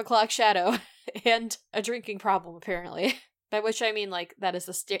a 5 o'clock shadow and a drinking problem, apparently. By which I mean, like, that is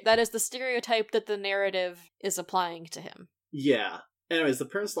the stereotype that the narrative is applying to him. Yeah. Anyways, the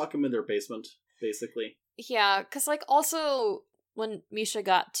parents lock him in their basement, basically. Yeah, because, like, also, when Misha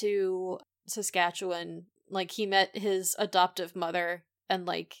got to Saskatchewan, like, he met his adoptive mother and,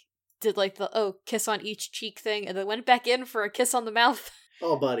 like, did, like, the, kiss on each cheek thing, and then went back in for a kiss on the mouth.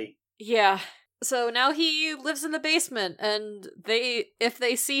 Oh, buddy. Yeah. So now he lives in the basement, and if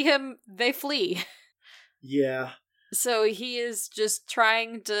they see him, they flee. Yeah. So he is just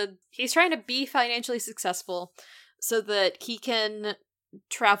trying to be financially successful so that he can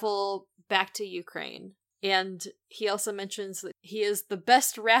travel back to Ukraine. And he also mentions that he is the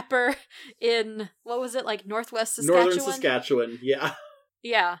best rapper in, what was it, like Northwest Saskatchewan? Northern Saskatchewan, yeah.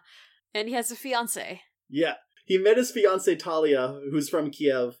 Yeah. And he has a fiancé. Yeah. He met his fiancée Talia, who's from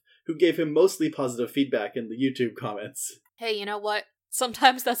Kiev, who gave him mostly positive feedback in the YouTube comments. Hey, you know what?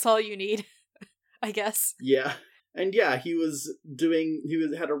 Sometimes that's all you need, I guess. Yeah. And yeah, he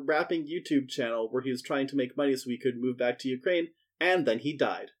had a rapping YouTube channel where he was trying to make money so he could move back to Ukraine, and then he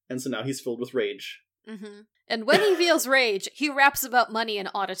died. And so now he's filled with rage. Mm-hmm. And when he feels rage, he raps about money and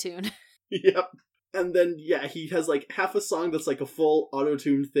autotune. Yep. And then, yeah, he has, like, half a song that's, like, a full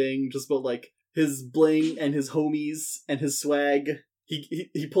auto-tune thing, just about, like, his bling and his homies and his swag.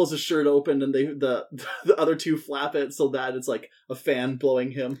 He pulls his shirt open and the other two flap it so that it's, like, a fan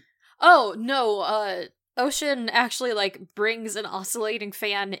blowing him. Oh, no, Ocean actually, like, brings an oscillating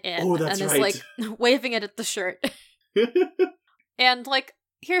fan in and is, like, waving it at the shirt. And, like,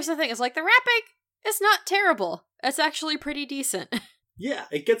 here's the thing, is, like, the rapping is not terrible. It's actually pretty decent. Yeah,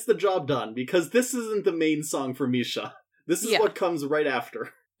 it gets the job done, because this isn't the main song for Misha. This is what comes right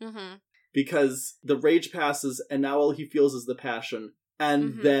after. Mm-hmm. Because the rage passes, and now all he feels is the passion.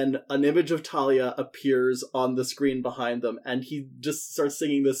 And then an image of Talia appears on the screen behind them, and he just starts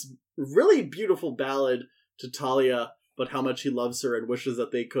singing this really beautiful ballad to Talia about how much he loves her and wishes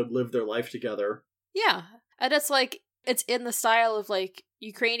that they could live their life together. Yeah, and it's like, it's in the style of, like,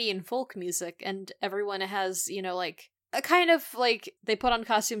 Ukrainian folk music, and everyone has, you know, like, a kind of, like, they put on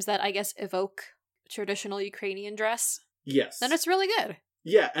costumes that, I guess, evoke traditional Ukrainian dress. Yes. And it's really good.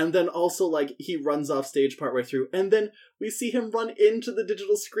 Yeah, and then also, like, he runs off stage partway through, and then we see him run into the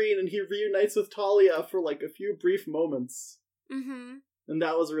digital screen, and he reunites with Talia for, like, a few brief moments. Mm-hmm. And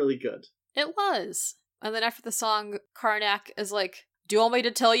that was really good. It was. And then after the song, Karnak is like, do you want me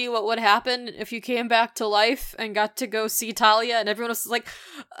to tell you what would happen if you came back to life and got to go see Talia? And everyone else is like,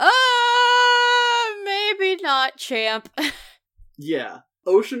 maybe not, champ. Yeah.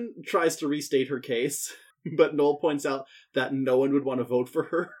 Ocean tries to restate her case, but Noel points out that no one would want to vote for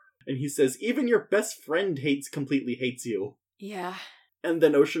her. And he says, even your best friend completely hates you. Yeah. And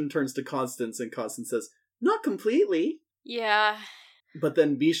then Ocean turns to Constance, and Constance says, not completely. Yeah. But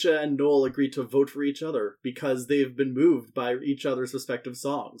then Misha and Noel agree to vote for each other because they've been moved by each other's respective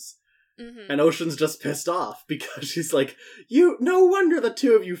songs. Mm-hmm. And Ocean's just pissed off because she's like, no wonder the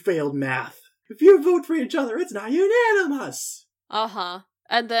two of you failed math. If you vote for each other, it's not unanimous. Uh-huh.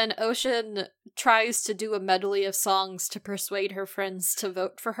 And then Ocean tries to do a medley of songs to persuade her friends to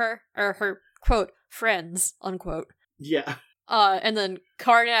vote for her. Or her, quote, friends, unquote. Yeah. And then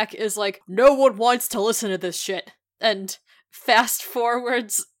Karnak is like, no one wants to listen to this shit. And fast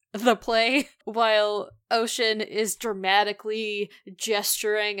forwards the play while Ocean is dramatically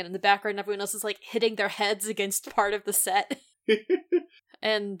gesturing, and in the background everyone else is like hitting their heads against part of the set.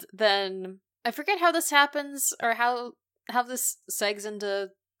 And then I forget how this happens or how this segs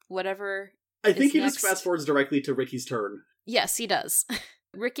into whatever. I think he next. just fast forwards directly to Ricky's turn. Yes, he does.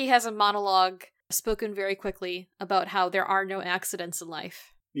 Ricky has a monologue spoken very quickly about how there are no accidents in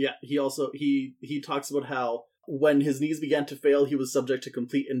life. Yeah, he talks about how when his knees began to fail, he was subject to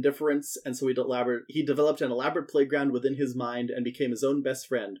complete indifference, and so he developed an elaborate playground within his mind and became his own best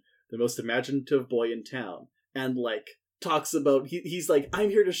friend, the most imaginative boy in town. And, like, talks about, he's like,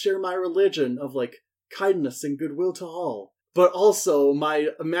 I'm here to share my religion of, like, kindness and goodwill to all. But also my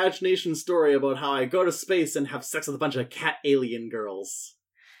imagination story about how I go to space and have sex with a bunch of cat alien girls.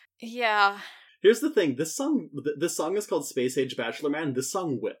 Yeah. Here's the thing, this song is called Space Age Bachelor Man. This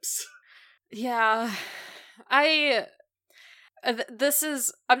song whips. Yeah. I'm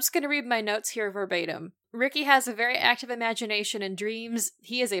just gonna read my notes here verbatim. Ricky has a very active imagination and dreams.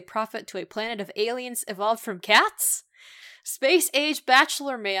 He is a prophet to a planet of aliens evolved from cats. Space age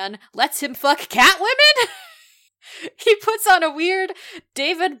bachelor man lets him fuck cat women? He puts on a weird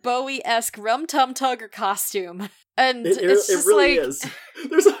David Bowie-esque Rum Tum Tugger costume. And it really is.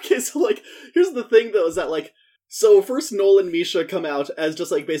 Here's the thing though, is that, like, so first Noel and Misha come out as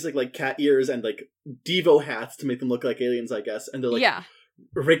just, like, basic, like, cat ears and, like, Devo hats to make them look like aliens, I guess. And they're like, yeah.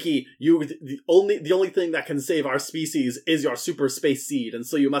 Ricky, the only thing that can save our species is your super space seed, and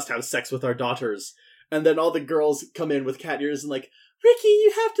so you must have sex with our daughters. And then all the girls come in with cat ears and like, Ricky,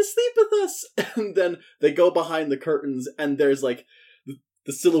 you have to sleep with us! And then they go behind the curtains, and there's like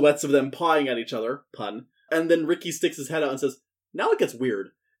the silhouettes of them pawing at each other, pun. And then Ricky sticks his head out and says, now it gets weird.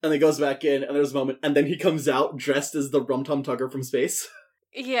 And then goes back in, and there's a moment, and then he comes out dressed as the Rum-Tum Tugger from space.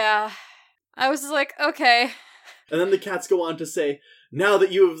 Yeah. I was just like, okay. And then the cats go on to say, now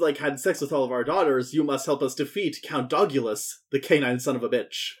that you have like had sex with all of our daughters, you must help us defeat Count Dogulus, the canine son of a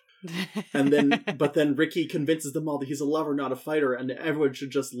bitch. But then Ricky convinces them all that he's a lover, not a fighter, and everyone should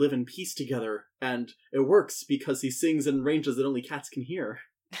just live in peace together. And it works because he sings in ranges that only cats can hear.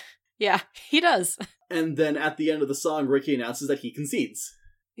 Yeah, he does. And then at the end of the song, Ricky announces that he concedes.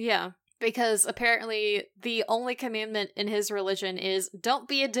 Yeah, because apparently the only commandment in his religion is don't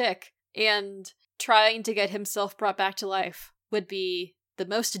be a dick, and trying to get himself brought back to life would be the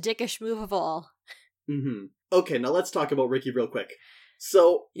most dickish move of all. Mm-hmm. Okay, now let's talk about Ricky real quick.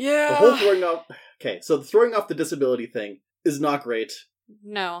 So, yeah, the whole throwing off the disability thing is not great.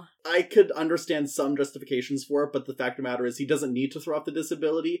 No. I could understand some justifications for it, but the fact of the matter is he doesn't need to throw off the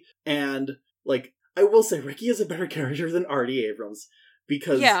disability, and, like, I will say Ricky is a better character than R.D. Abrams,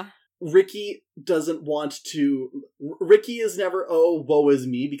 because Ricky doesn't want to... Ricky is never, oh, woe is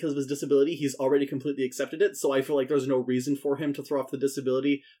me because of his disability. He's already completely accepted it, so I feel like there's no reason for him to throw off the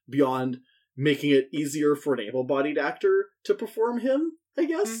disability beyond making it easier for an able-bodied actor to perform him, I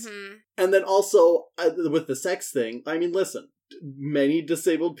guess. Mm-hmm. And then also, with the sex thing, I mean, listen, many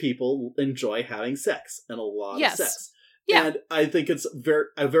disabled people enjoy having sex, and a lot of sex. Yeah. And I think it's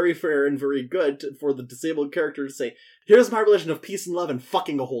very fair and very good for the disabled character to say, here's my religion of peace and love and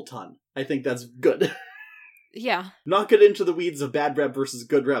fucking a whole ton. I think that's good. Yeah. Not get into the weeds of bad rep versus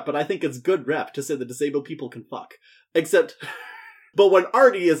good rep, but I think it's good rep to say that disabled people can fuck. Except... But when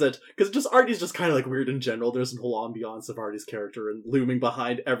Artie isn't, because Artie's just kind of like weird in general, there's a whole ambiance of Artie's character and looming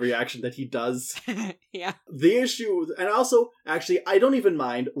behind every action that he does. Yeah. The issue, and also, actually, I don't even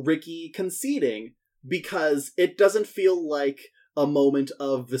mind Ricky conceding, because it doesn't feel like a moment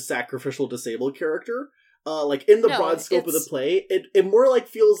of the sacrificial disabled character. Like, in the broad scope of the play, it more like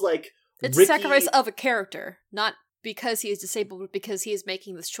feels like it's Ricky... a sacrifice of a character, not because he is disabled, but because he is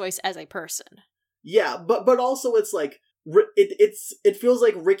making this choice as a person. Yeah, but also it's like, it feels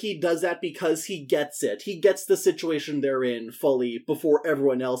like Ricky does that because he gets it. He gets the situation they're in fully before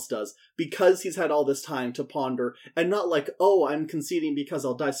everyone else does, because he's had all this time to ponder, and not like, oh, I'm conceding because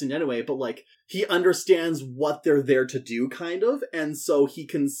I'll die soon anyway, but like, he understands what they're there to do, kind of, and so he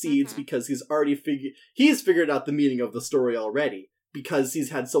concedes because he's already figured out the meaning of the story already, because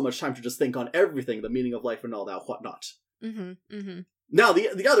he's had so much time to just think on everything, the meaning of life and all that whatnot. Now,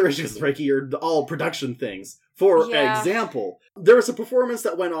 the other issues with Ricky are all production things. For example, there was a performance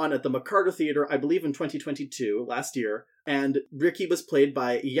that went on at the McCarter Theatre, I believe in 2022, last year, and Ricky was played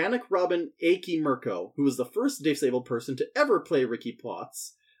by Yannick Robin Aki Mirko, who was the first disabled person to ever play Ricky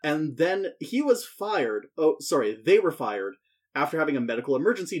Potts. And then he was fired, they were fired, after having a medical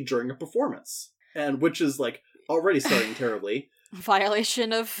emergency during a performance. And which is, like, already starting terribly.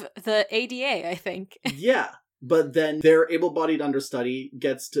 Violation of the ADA, I think. Yeah. But then their able-bodied understudy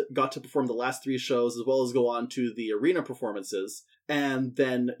got to perform the last 3 shows, as well as go on to the arena performances. And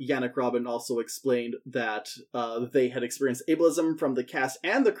then Yannick Robin also explained that they had experienced ableism from the cast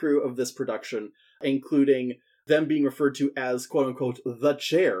and the crew of this production, including them being referred to as, quote-unquote, the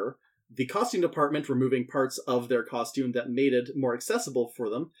chair, the costume department removing parts of their costume that made it more accessible for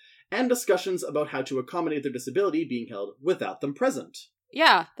them, and discussions about how to accommodate their disability being held without them present.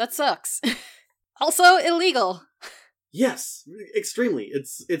 Yeah, that sucks. Also illegal. Yes, extremely.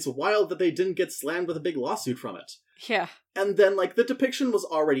 It's wild that they didn't get slammed with a big lawsuit from it. Yeah. And then, like, the depiction was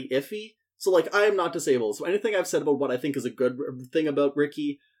already iffy. So, like, I am not disabled. So anything I've said about what I think is a good thing about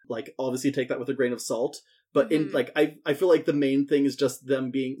Ricky, like, obviously take that with a grain of salt. But in, like, I feel like the main thing is just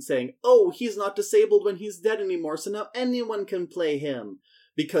them saying, oh, he's not disabled when he's dead anymore, so now anyone can play him.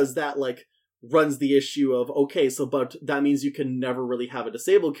 Because that, like, runs the issue of, okay, so but that means you can never really have a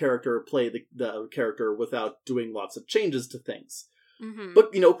disabled character play the character without doing lots of changes to things.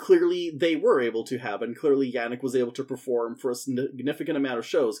 But, clearly they were able to have, and clearly Yannick was able to perform for a significant amount of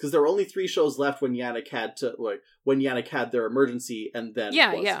shows, because there were only 3 shows left when Yannick had their emergency and then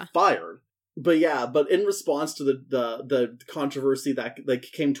was fired. But in response to the controversy that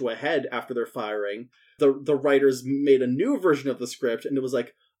came to a head after their firing, the writers made a new version of the script, and it was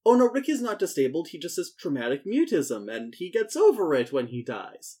like, oh no, Ricky's not disabled, he just has traumatic mutism, and he gets over it when he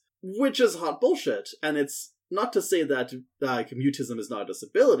dies. Which is hot bullshit, and it's not to say that mutism is not a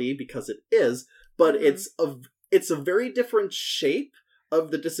disability, because it is, but it's a very different shape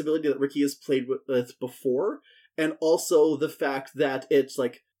of the disability that Ricky has played with before, and also the fact that it's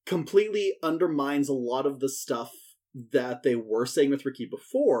like completely undermines a lot of the stuff that they were saying with Ricky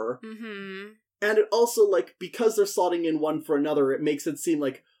before. Mm-hmm. And it also, like, because they're slotting in one for another, it makes it seem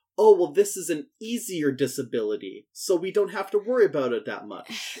like, oh, well, this is an easier disability, so we don't have to worry about it that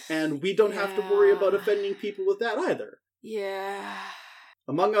much. And we don't have to worry about offending people with that either. Yeah.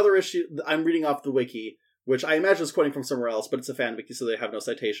 Among other issues, I'm reading off the wiki, which I imagine is quoting from somewhere else, but it's a fan wiki, so they have no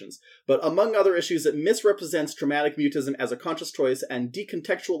citations. But among other issues, it misrepresents traumatic mutism as a conscious choice and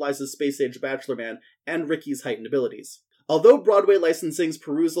decontextualizes space-age Bachelor Man and Ricky's heightened abilities. Although Broadway Licensing's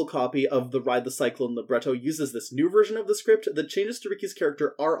perusal copy of The Ride the Cyclone libretto uses this new version of the script, the changes to Ricky's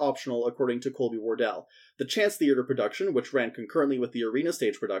character are optional, according to Colby Wardell. The Chance Theatre production, which ran concurrently with the Arena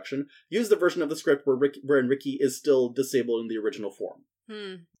Stage production, used the version of the script wherein Ricky is still disabled in the original form.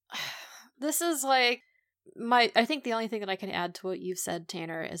 This is like I think the only thing that I can add to what you've said,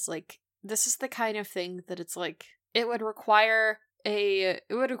 Tanner, is like, this is the kind of thing that it's like, it would require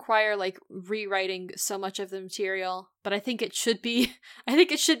like rewriting so much of the material, but I think it should be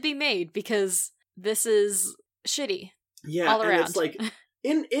made, because this is shitty. Yeah, all around. And it's like,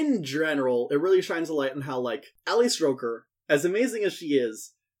 in general, it really shines a light on how, like, Ali Stroker, as amazing as she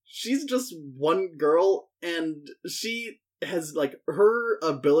is, she's just one girl, and she has, like, her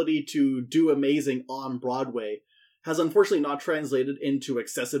ability to do amazing on Broadway has unfortunately not translated into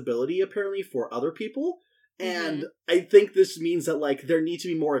accessibility, apparently, for other people. And I think this means that, like, there need to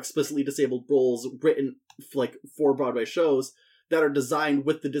be more explicitly disabled roles written, like, for Broadway shows that are designed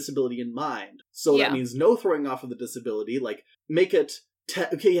with the disability in mind. So that means no throwing off of the disability, like, make it,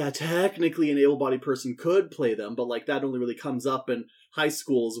 technically an able-bodied person could play them, but, like, that only really comes up in high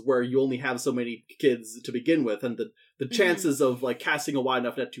schools where you only have so many kids to begin with, and the chances of, like, casting a wide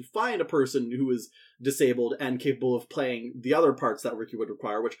enough net to find a person who is disabled and capable of playing the other parts that Ricky would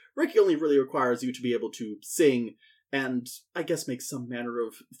require, which Ricky only really requires you to be able to sing and, I guess, make some manner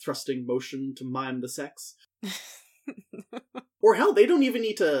of thrusting motion to mime the sex. Or hell, they don't even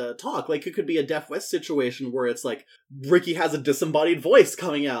need to talk. Like, it could be a Deaf West situation where it's like, Ricky has a disembodied voice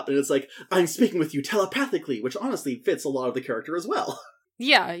coming out, and it's like, I'm speaking with you telepathically, which honestly fits a lot of the character as well.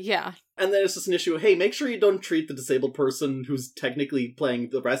 Yeah. And then it's just an issue of, hey, make sure you don't treat the disabled person who's technically playing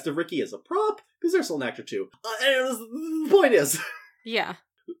the rest of Ricky as a prop, because they're still an actor too. The point is... Yeah.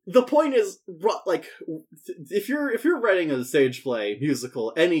 The point is, like, if you're writing a stage play,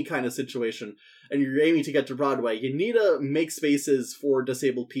 musical, any kind of situation, and you're aiming to get to Broadway, you need to make spaces for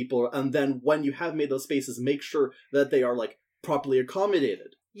disabled people, and then when you have made those spaces, make sure that they are, like, properly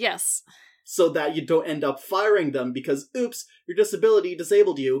accommodated. Yes. So that you don't end up firing them because, oops, your disability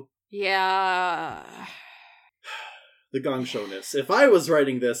disabled you. Yeah. The Gong Show-ness. If I was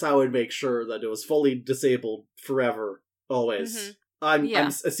writing this, I would make sure that it was fully disabled forever, always. I'm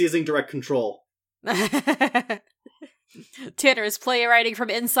seizing direct control. Tanner is playwriting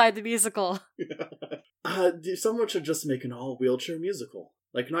from inside the musical. Someone should just make an all-wheelchair musical.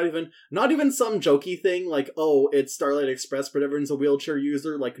 Like, not even some jokey thing, like, oh, it's Starlight Express, but everyone's a wheelchair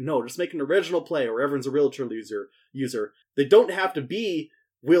user. Like, no, just make an original play where everyone's a wheelchair user. They don't have to be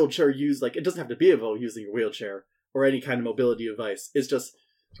wheelchair used, like, it doesn't have to be about using a wheelchair or any kind of mobility device. It's just,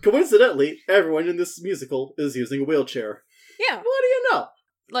 coincidentally, everyone in this musical is using a wheelchair. Yeah. What do you know?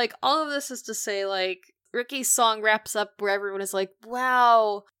 Like, all of this is to say, like, Ricky's song wraps up where everyone is like,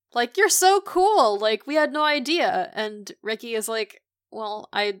 wow, like, you're so cool, like, we had no idea. And Ricky is like, well,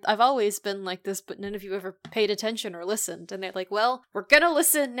 I've always been like this, but none of you ever paid attention or listened. And they're like, well, we're gonna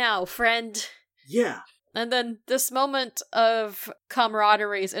listen now, friend. Yeah. And then this moment of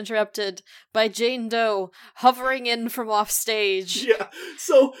camaraderie is interrupted by Jane Doe hovering in from off stage. Yeah.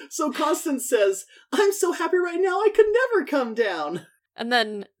 So Constance says, I'm so happy right now I could never come down. And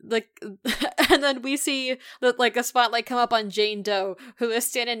then, like, and then we see that, like, a spotlight come up on Jane Doe, who is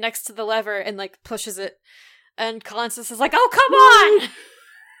standing next to the lever and, like, pushes it. And Constance is like, oh, come on!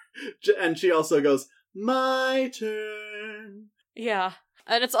 And she also goes, my turn. Yeah.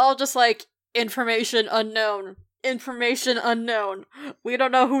 And it's all just like, information unknown. Information unknown. We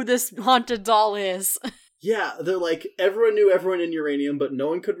don't know who this haunted doll is. Yeah, they're like, everyone knew everyone in Uranium, but no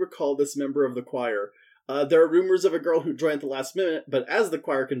one could recall this member of the choir. There are rumors of a girl who joined at the last minute, but as the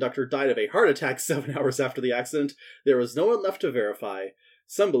choir conductor died of a heart attack 7 hours after the accident, there was no one left to verify.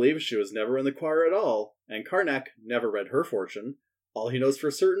 Some believe she was never in the choir at all, and Karnak never read her fortune. All he knows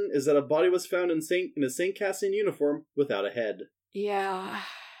for certain is that a body was found in a St. Cassian uniform without a head. Yeah.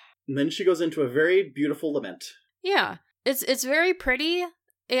 And then she goes into a very beautiful lament. Yeah. It's very pretty,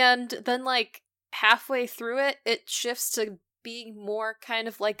 and then, like, halfway through it, it shifts to being more kind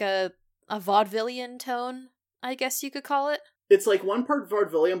of like a vaudevillian tone, I guess you could call it. it's like one part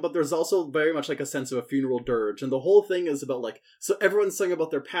vaudevillian, but there's also very much like a sense of a funeral dirge, and the whole thing is about like, so everyone's singing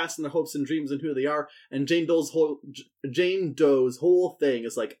about their past and their hopes and dreams and who they are, and Jane Doe's whole thing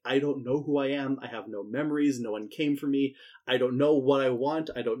is like, I don't know who I am, I have no memories, no one came for me, I don't know what I want,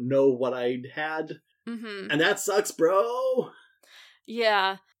 I don't know what I had, and that sucks, bro.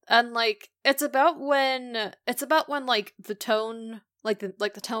 Yeah, and like it's about when like the tone, like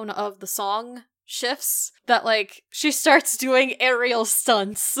the tone of the song shifts, that like she starts doing aerial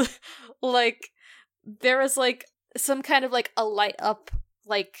stunts. Like there is like some kind of like a light up,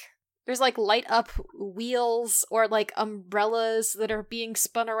 like there's like light up wheels or like umbrellas that are being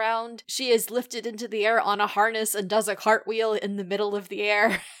spun around. She is lifted into the air on a harness and does a cartwheel in the middle of the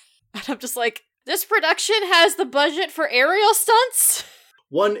air. And I'm just like, this production has the budget for aerial stunts?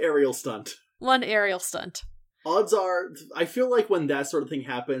 One aerial stunt. Odds are, I feel like when that sort of thing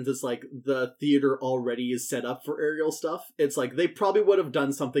happens, it's like the theater already is set up for aerial stuff. It's like they probably would have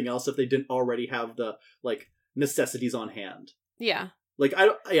done something else if they didn't already have the, like, necessities on hand. Yeah. Like, I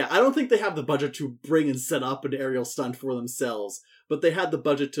don't think they have the budget to bring and set up an aerial stunt for themselves, but they had the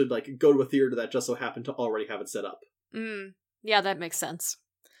budget to, like, go to a theater that just so happened to already have it set up. Yeah, that makes sense.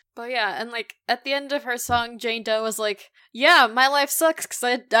 But yeah, and like, at the end of her song, Jane Doe is like, yeah, my life sucks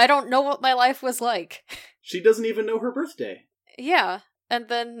because I don't know what my life was like. She doesn't even know her birthday. Yeah, and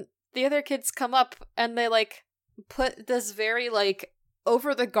then the other kids come up and they like put this very like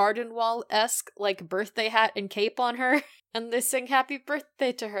over the garden wall-esque like birthday hat and cape on her, and they sing happy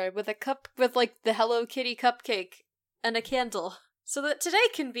birthday to her with a cup with like the Hello Kitty cupcake and a candle, so that today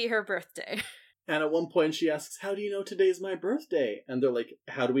can be her birthday. And at one point she asks, how do you know today's my birthday? And they're like,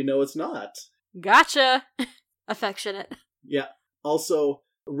 how do we know it's not? Gotcha! Affectionate. Yeah. Also,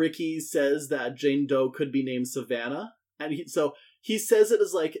 Ricky says that Jane Doe could be named Savannah. And he says it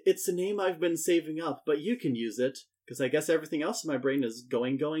as like, it's a name I've been saving up, but you can use it. Because I guess everything else in my brain is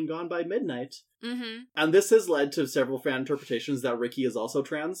gone by midnight. And this has led to several fan interpretations that Ricky is also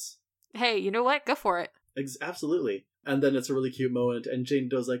trans. Hey, you know what? Go for it. Absolutely. And then it's a really cute moment, and Jane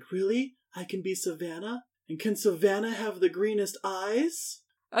Doe's like, really? I can be Savannah? And can Savannah have the greenest eyes?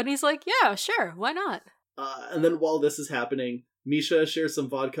 And he's like, yeah, sure, why not? And then while this is happening, Misha shares some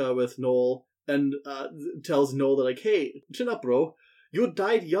vodka with Noel and tells Noel that, like, hey, chin up, bro. You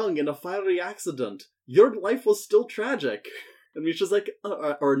died young in a fiery accident. Your life was still tragic. And Misha's like,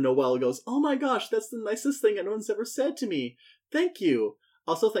 or Noel goes, oh my gosh, that's the nicest thing anyone's ever said to me. Thank you.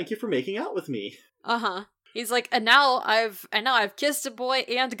 Also, thank you for making out with me. He's like, and now I've kissed a boy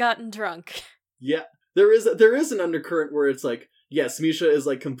and gotten drunk. Yeah, there is an undercurrent where it's like, yes, Misha is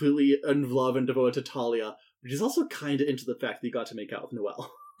like completely in love and devoted to Talia, but she's also kind of into the fact that he got to make out with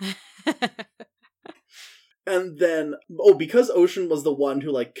Noelle. And then, because Ocean was the one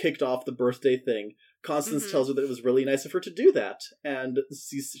who like kicked off the birthday thing, Constance tells her that it was really nice of her to do that, and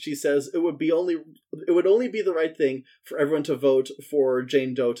she says it would only be the right thing for everyone to vote for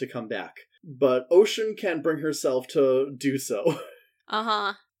Jane Doe to come back. But Ocean can't bring herself to do so.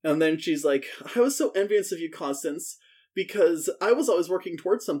 And then she's like, I was so envious of you, Constance, because I was always working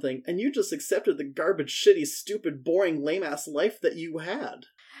towards something, and you just accepted the garbage, shitty, stupid, boring, lame-ass life that you had.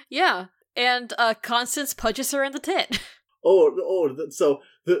 Yeah, and Constance punches her in the tit. So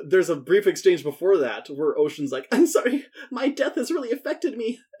there's a brief exchange before that where Ocean's like, I'm sorry, my death has really affected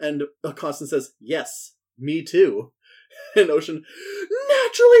me. And Constance says, yes, me too. And Ocean,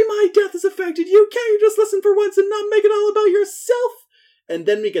 naturally my death has affected you. Can't you just listen for once and not make it all about yourself? And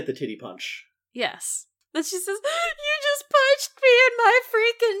then we get the titty punch. Yes. Then she says, you just punched me in my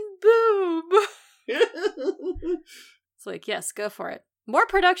freaking boob. It's like, yes, go for it. More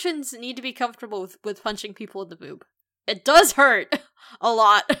productions need to be comfortable with punching people in the boob. It does hurt a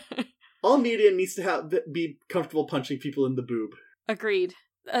lot. All media needs to be comfortable punching people in the boob. Agreed.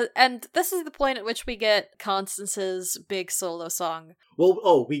 And this is the point at which we get Constance's big solo song.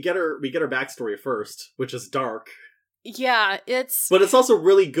 Well, we get her backstory first, which is dark. Yeah, but it's also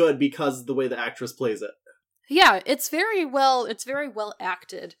really good because of the way the actress plays it. Yeah, it's very well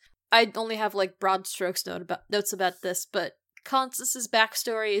acted. I only have like broad strokes notes about this, but Constance's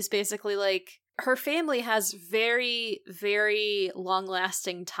backstory is basically like her family has very, very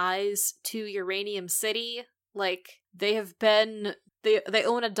long-lasting ties to Uranium City. Like, they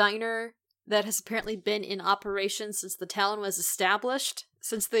own a diner that has apparently been in operation since the town was established,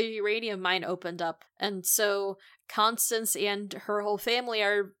 since the uranium mine opened up. And so Constance and her whole family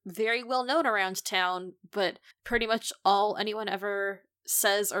are very well known around town, but pretty much all anyone ever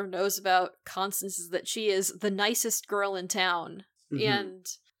says or knows about Constance is that she is the nicest girl in town. And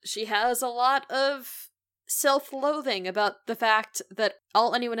she has a lot of self-loathing about the fact that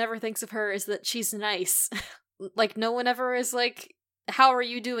all anyone ever thinks of her is that she's nice. like, no one ever is like, how are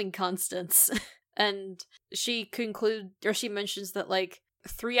you doing, Constance? And she mentions that, like,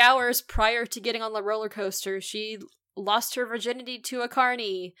 3 hours prior to getting on the roller coaster, she lost her virginity to a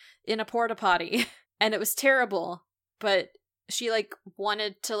carny in a porta potty. And it was terrible, but she, like,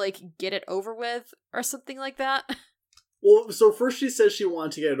 wanted to, like, get it over with or something like that. Well, so first she says she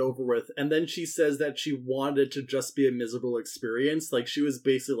wanted to get it over with, and then she says that she wanted it to just be a miserable experience. Like, she was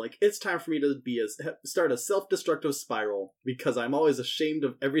basically like, it's time for me to start a self-destructive spiral, because I'm always ashamed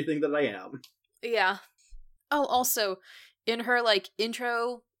of everything that I am. Yeah. Oh, also, in her, like,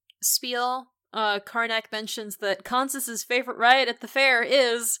 intro spiel, Karnak mentions that Constance's favorite ride at the fair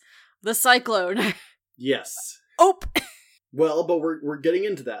is the Cyclone. Yes. Oh! Well, but we're getting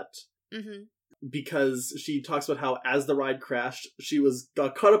into that. Mm-hmm. Because she talks about how, as the ride crashed, she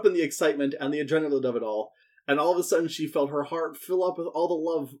got caught up in the excitement and the adrenaline of it all, and all of a sudden she felt her heart fill up with all the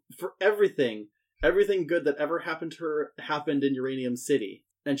love for everything. Everything good that ever happened to her happened in Uranium City.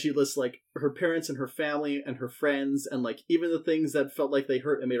 And she lists, like, her parents and her family and her friends, and, like, even the things that felt like they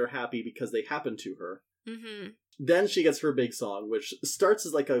hurt and made her happy because they happened to her. Mm-hmm. Then she gets her big song, which starts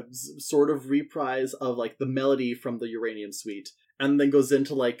as, like, a sort of reprise of, like, the melody from the Uranium Suite, and then goes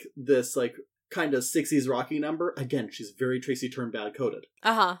into, like, this, like, kind of 60s rocky number. Again, she's very Tracy Turnbad coded.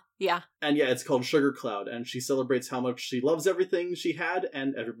 Uh-huh, yeah. And yeah, it's called Sugar Cloud, and she celebrates how much she loves everything she had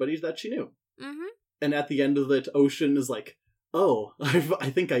and everybody that she knew. Mm-hmm. And at the end of it, Ocean is like, oh, I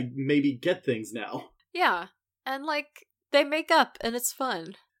think I maybe get things now. Yeah, and, like, they make up, and it's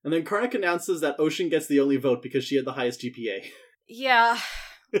fun. And then Karnak announces that Ocean gets the only vote because she had the highest GPA. Yeah.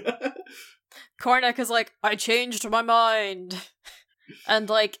 Karnak is like, I changed my mind. And,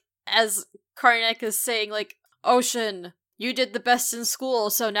 like, as Karnak is saying, like, Ocean, you did the best in school,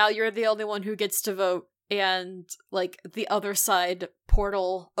 so now you're the only one who gets to vote. And, like, the other side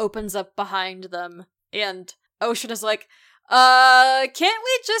portal opens up behind them, and Ocean is like, can't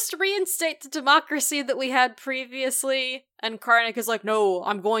we just reinstate the democracy that we had previously? And Karnak is like, no,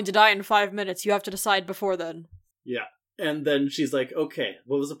 I'm going to die in 5 minutes, you have to decide before then. Yeah. And then she's like, okay,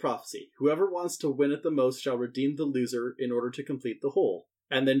 what was the prophecy? Whoever wants to win it the most shall redeem the loser in order to complete the whole.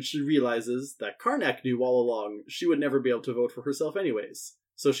 And then she realizes that Karnak knew all along she would never be able to vote for herself anyways.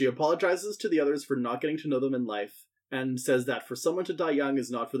 So she apologizes to the others for not getting to know them in life, and says that for someone to die young is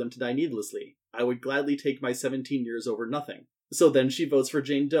not for them to die needlessly. I would gladly take my 17 years over nothing. So then she votes for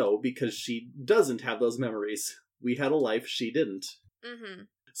Jane Doe because she doesn't have those memories. We had a life, she didn't. Mm-hmm.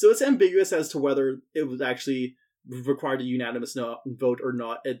 So it's ambiguous as to whether it was actually required a unanimous vote or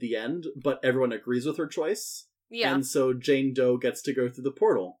not at the end, but everyone agrees with her choice. Yeah. And so Jane Doe gets to go through the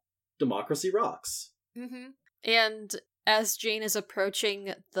portal. Democracy rocks. Mm-hmm. And as Jane is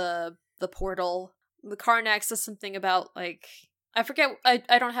approaching the portal, the Karnak says something about, like, I forget,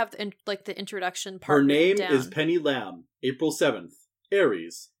 I don't have the introduction part. Her name down. is Penny Lamb, April 7th.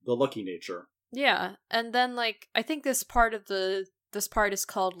 Aries, the lucky nature. Yeah, and then, like, I think this part is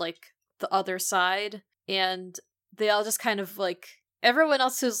called, like, the other side, and they all just kind of, like, everyone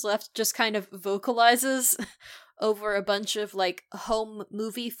else who's left just kind of vocalizes over a bunch of, like, home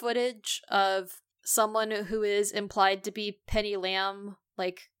movie footage of someone who is implied to be Penny Lamb,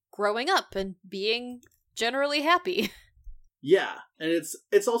 like, growing up and being generally happy. Yeah, and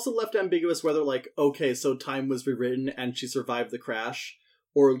it's also left ambiguous whether, like, okay, so time was rewritten and she survived the crash,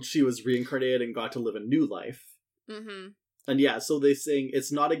 or she was reincarnated and got to live a new life. Mm-hmm. And yeah, so they're saying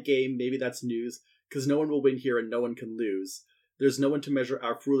it's not a game, maybe that's news, because no one will win here and no one can lose. There's no one to measure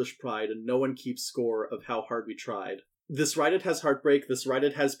our foolish pride, and no one keeps score of how hard we tried. This ride it has heartbreak, this ride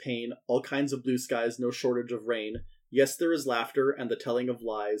it has pain, all kinds of blue skies, no shortage of rain. Yes, there is laughter and the telling of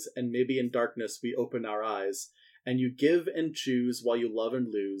lies, and maybe in darkness we open our eyes. And you give and choose while you love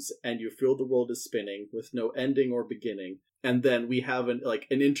and lose, and you feel the world is spinning, with no ending or beginning. And then we have an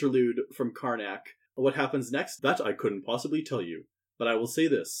interlude from Karnak. What happens next? That I couldn't possibly tell you. But I will say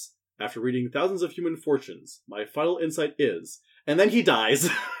this. After reading thousands of human fortunes, my final insight is... And then he dies.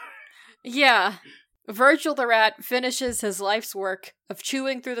 Yeah. Virgil the Rat finishes his life's work of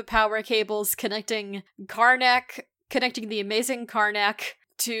chewing through the power cables connecting the amazing Karnak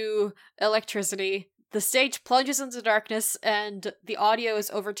to electricity. The stage plunges into darkness, and the audio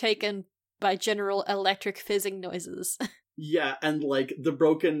is overtaken by general electric fizzing noises. Yeah, and, like, the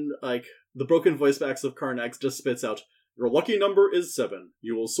broken voice backs of Karnak just spits out, your lucky number is 7.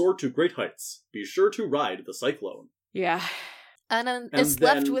 You will soar to great heights. Be sure to ride the cyclone. Yeah. And then it's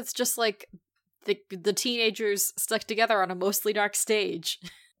left with just, like, the teenagers stuck together on a mostly dark stage.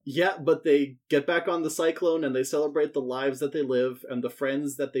 Yeah, but they get back on the cyclone and they celebrate the lives that they live and the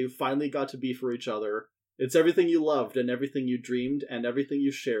friends that they finally got to be for each other. It's everything you loved and everything you dreamed and everything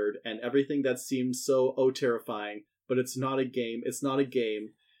you shared and everything that seems so terrifying. But it's not a game. It's not a game.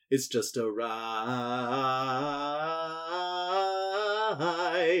 It's just a ride.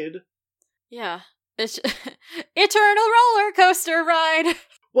 Yeah. It's eternal roller coaster ride.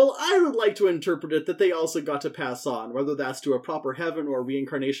 Well, I would like to interpret it that they also got to pass on, whether that's to a proper heaven or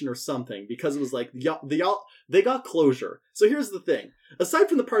reincarnation or something, because it was like, they got closure. So here's the thing. Aside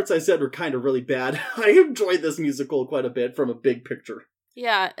from the parts I said were kind of really bad, I enjoyed this musical quite a bit from a big picture.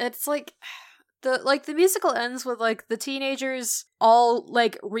 Yeah, it's like... The musical ends with, like, the teenagers all,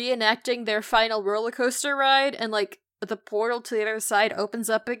 like, reenacting their final roller coaster ride, and, like, the portal to the other side opens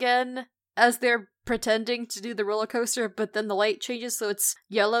up again as they're pretending to do the roller coaster, but then the light changes so it's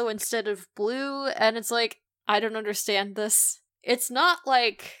yellow instead of blue, and it's like, I don't understand this. It's not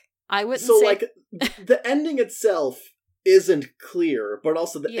like, I wouldn't say... So, like, the ending itself isn't clear, but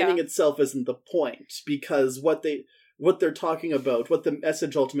also the ending itself isn't the point, because what they're talking about, what the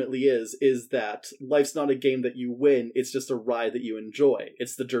message ultimately is that life's not a game that you win, it's just a ride that you enjoy.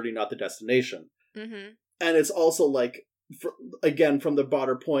 It's the journey, not the destination. Mm-hmm. And it's also, like, again, from the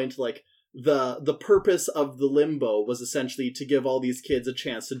broader point, like, the purpose of the limbo was essentially to give all these kids a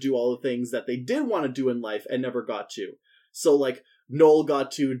chance to do all the things that they did want to do in life and never got to. So, like, Noel got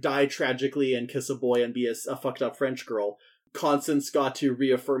to die tragically and kiss a boy and be a fucked up French girl. Constance got to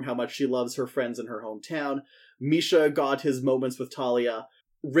reaffirm how much she loves her friends in her hometown. Misha got his moments with Talia.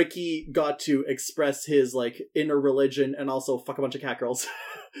 Ricky got to express his, like, inner religion and also fuck a bunch of cat girls.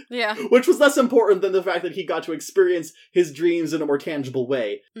 Yeah. Which was less important than the fact that he got to experience his dreams in a more tangible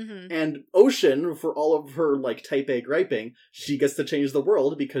way. Mm-hmm. And Ocean, for all of her, like, type A griping, she gets to change the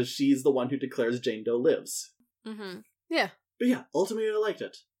world because she's the one who declares Jane Doe lives. Mm-hmm. Yeah. But yeah, ultimately I liked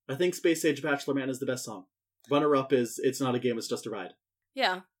it. I think Space Age Bachelor Man is the best song. Runner-up is It's Not a Game, It's Just a Ride.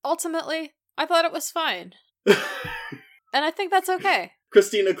 Yeah. Ultimately, I thought it was fine. And I think that's okay.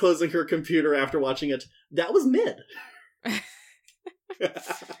 Christina closing her computer after watching it. That was mid.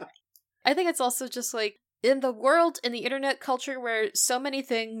 I think it's also just like, in the world, in the internet culture where so many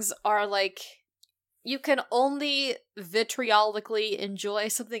things are like, you can only vitriolically enjoy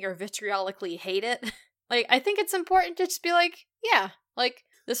something or vitriolically hate it. Like, I think it's important to just be like, yeah, like,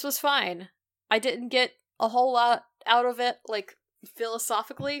 this was fine. I didn't get a whole lot out of it, like,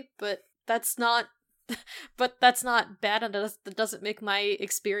 philosophically, but that's not bad, and that doesn't make my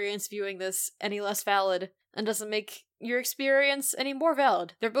experience viewing this any less valid, and doesn't make your experience any more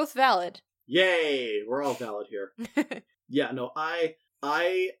valid. They're both valid. Yay! We're all valid here. Yeah, no, I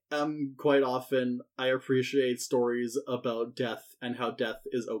am quite often, I appreciate stories about death and how death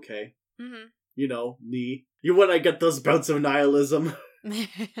is okay. Mm-hmm. You know, me. When I get those bouts of nihilism.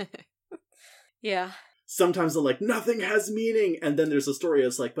 Yeah. Sometimes I'm like, nothing has meaning, and then there's a story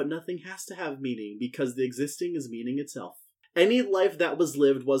that's like, but nothing has to have meaning, because the existing is meaning itself. Any life that was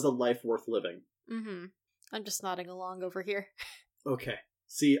lived was a life worth living. Mm-hmm. I'm just nodding along over here. Okay.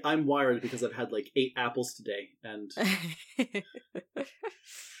 See, I'm wired because I've had like 8 apples today, and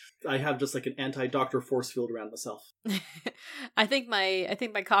I have just like an anti-doctor force field around myself. I think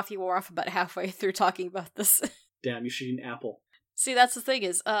my coffee wore off about halfway through talking about this. Damn, you should eat an apple. See, that's the thing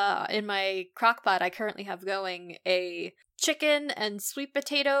is, in my crockpot, I currently have going a chicken and sweet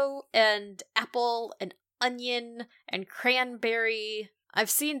potato and apple and onion and cranberry.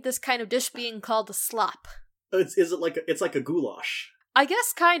 I've seen this kind of dish being called a slop. It's like a goulash. I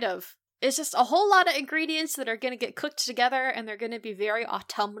guess kind of. It's just a whole lot of ingredients that are going to get cooked together, and they're going to be very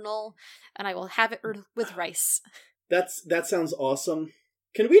autumnal, and I will have it with rice. That sounds awesome.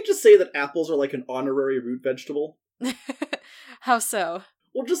 Can we just say that apples are like an honorary root vegetable? How so?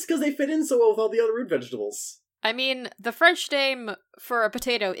 Well, just because they fit in so well with all the other root vegetables. I mean, the French name for a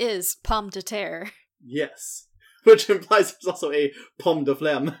potato is pomme de terre. Yes. Which implies there's also a pomme de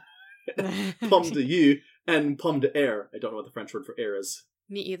flemme, pomme de yeux, and pomme de air. I don't know what the French word for air is.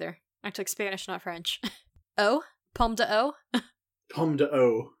 Me either. I took Spanish, not French. Oh? Pomme de eau? Pomme de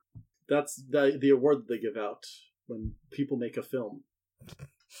eau. That's the award that they give out when people make a film.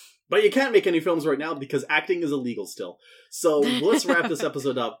 But you can't make any films right now because acting is illegal still. So let's wrap this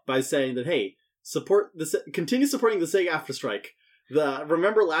episode up by saying that, hey, continue supporting the SAG-AFTRA strike.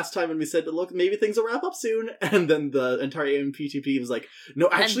 Remember last time when we said, look, maybe things will wrap up soon, and then the entire AMPTP was like, no,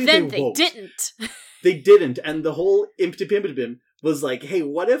 actually and then they won't. Didn't. They didn't, and the whole IMPTPIMPTPIM was like, hey,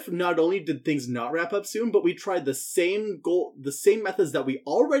 what if not only did things not wrap up soon, but we tried the same methods that we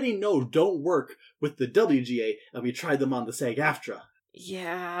already know don't work with the WGA, and we tried them on the SAG-AFTRA.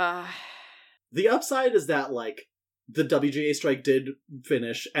 Yeah. The upside is that, like, the WGA strike did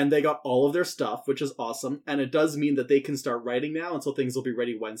finish, and they got all of their stuff, which is awesome. And it does mean that they can start writing now, and so things will be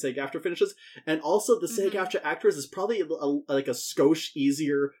ready when SAG-AFTRA finishes. And also, the SAG-AFTRA actors is probably a skosh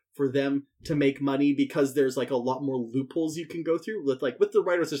easier for them to make money because there's like a lot more loopholes you can go through. With the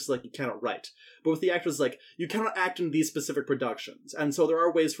writers, it's just like you cannot write, but with the actors, like you cannot act in these specific productions, and so there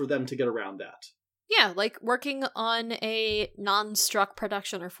are ways for them to get around that. Yeah, like working on a non-struck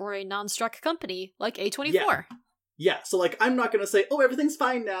production or for a non-struck company like A24. Yeah, so, like, I'm not going to say, oh, everything's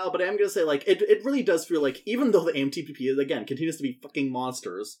fine now, but I am going to say, like, it really does feel like, even though the AMTPP, again, continues to be fucking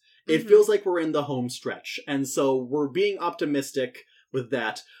monsters, it feels like we're in the home stretch. And so we're being optimistic with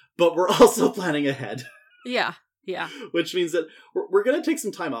that, but we're also planning ahead. Yeah. Which means that we're going to take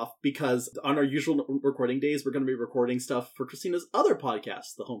some time off, because on our usual recording days, we're going to be recording stuff for Christina's other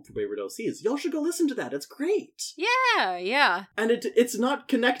podcast, The Home for Wayward OCs. Y'all should go listen to that. It's great. Yeah. And it's not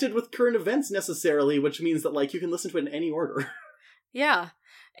connected with current events necessarily, which means that, like, you can listen to it in any order. Yeah.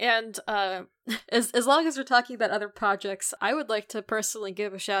 And as long as we're talking about other projects, I would like to personally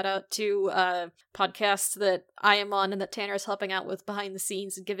give a shout out to podcasts that I am on and that Tanner is helping out with behind the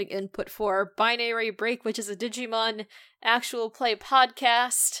scenes and giving input for. Binary Break, which is a Digimon actual play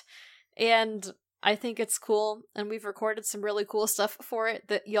podcast, and I think it's cool, and we've recorded some really cool stuff for it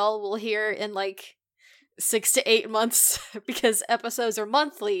that y'all will hear in like 6 to 8 months because episodes are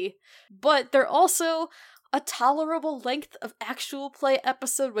monthly, but they're also a tolerable length of actual play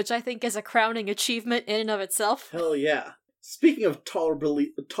episode, which I think is a crowning achievement in and of itself. Hell yeah. Speaking of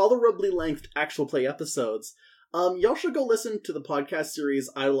tolerably length actual play episodes, y'all should go listen to the podcast series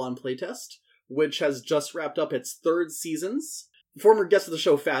Eidolon Playtest, which has just wrapped up its 3rd seasons. Former guest of the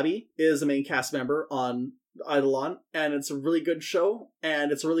show, Fabi, is a main cast member on Eidolon, and it's a really good show,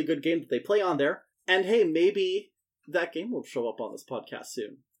 and it's a really good game that they play on there. And hey, maybe that game will show up on this podcast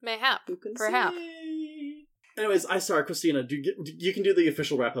soon. Mayhap. You can Perhaps. see. Anyways, Christina, you can do the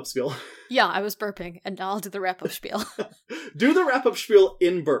official wrap-up spiel. Yeah, I was burping, and now I'll do the wrap-up spiel. Do the wrap-up spiel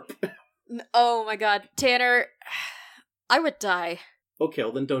in burp. Oh my god. Tanner, I would die. Okay,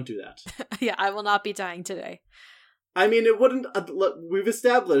 well then don't do that. Yeah, I will not be dying today. I mean, it wouldn't... we've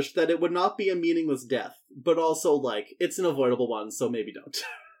established that it would not be a meaningless death, but also, like, it's an avoidable one, so maybe don't.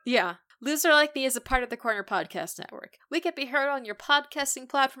 Yeah. Loser Like Me is a part of the Corner Podcast Network. We can be heard on your podcasting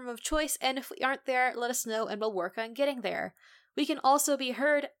platform of choice, and if we aren't there, let us know and we'll work on getting there. We can also be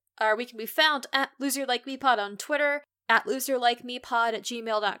heard, or we can be found at Loser Like Me Pod on Twitter, at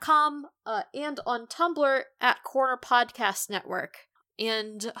loserlikemepod@gmail.com, and on Tumblr at Corner Podcast Network.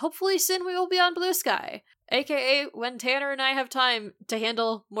 And hopefully soon we will be on Blue Sky, aka when Tanner and I have time to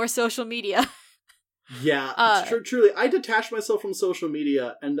handle more social media. Yeah, truly. I detach myself from social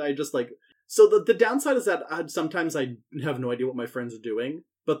media, and I just, like... So the downside is that sometimes I have no idea what my friends are doing,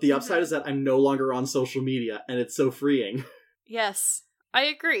 but the upside is that I'm no longer on social media, and it's so freeing. Yes, I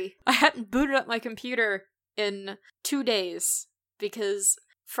agree. I hadn't booted up my computer in 2 days, because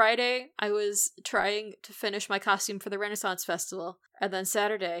Friday I was trying to finish my costume for the Renaissance Festival, and then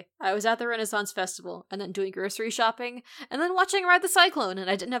Saturday I was at the Renaissance Festival, and then doing grocery shopping, and then watching Ride the Cyclone, and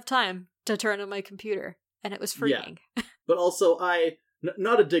I didn't have time to turn on my computer, and it was freeing. Yeah. But also,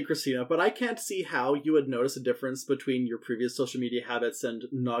 not a dig, Christina, but I can't see how you would notice a difference between your previous social media habits and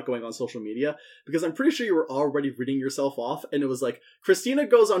not going on social media, because I'm pretty sure you were already reading yourself off, and it was like, Christina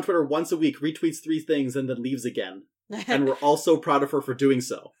goes on Twitter once a week, retweets 3 things, and then leaves again. And we're all so proud of her for doing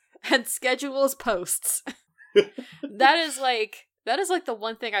so. And schedules posts. That is like the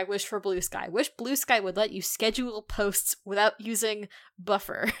one thing I wish for Blue Sky. I wish Blue Sky would let you schedule posts without using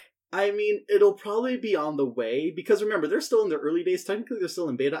Buffer. I mean, it'll probably be on the way, because remember, they're still in their early days. Technically, they're still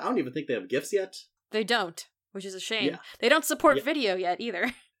in beta. I don't even think they have GIFs yet. They don't, which is a shame. Yeah. They don't support video yet,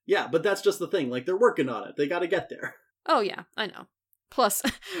 either. Yeah, but that's just the thing. Like, they're working on it. They gotta get there. Oh, yeah, I know. Plus,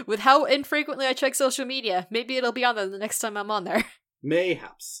 with how infrequently I check social media, maybe it'll be on there the next time I'm on there.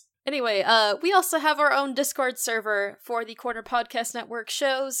 Mayhaps. Anyway, we also have our own Discord server for the Corner Podcast Network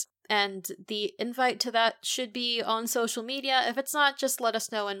shows, and the invite to that should be on social media. If it's not, just let us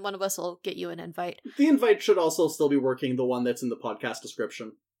know and one of us will get you an invite. The invite should also still be working, the one that's in the podcast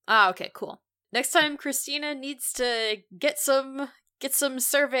description. Ah, okay, cool. Next time, Christina needs to get some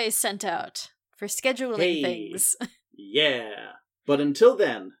surveys sent out for scheduling things. Yeah. But until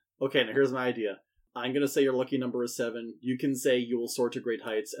then, okay, now here's my idea. I'm going to say your lucky number is 7. You can say you will soar to great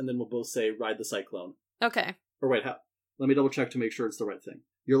heights, and then we'll both say ride the cyclone. Okay. Or wait, let me double check to make sure it's the right thing.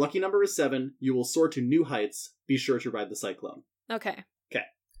 Your lucky number is 7. You will soar to new heights. Be sure to ride the cyclone. Okay. Okay.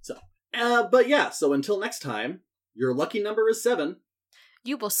 So, but yeah, so until next time, your lucky number is 7.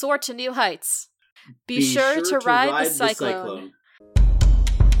 You will soar to new heights. Be sure to ride the cyclone.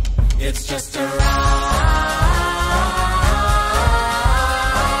 It's just a ride.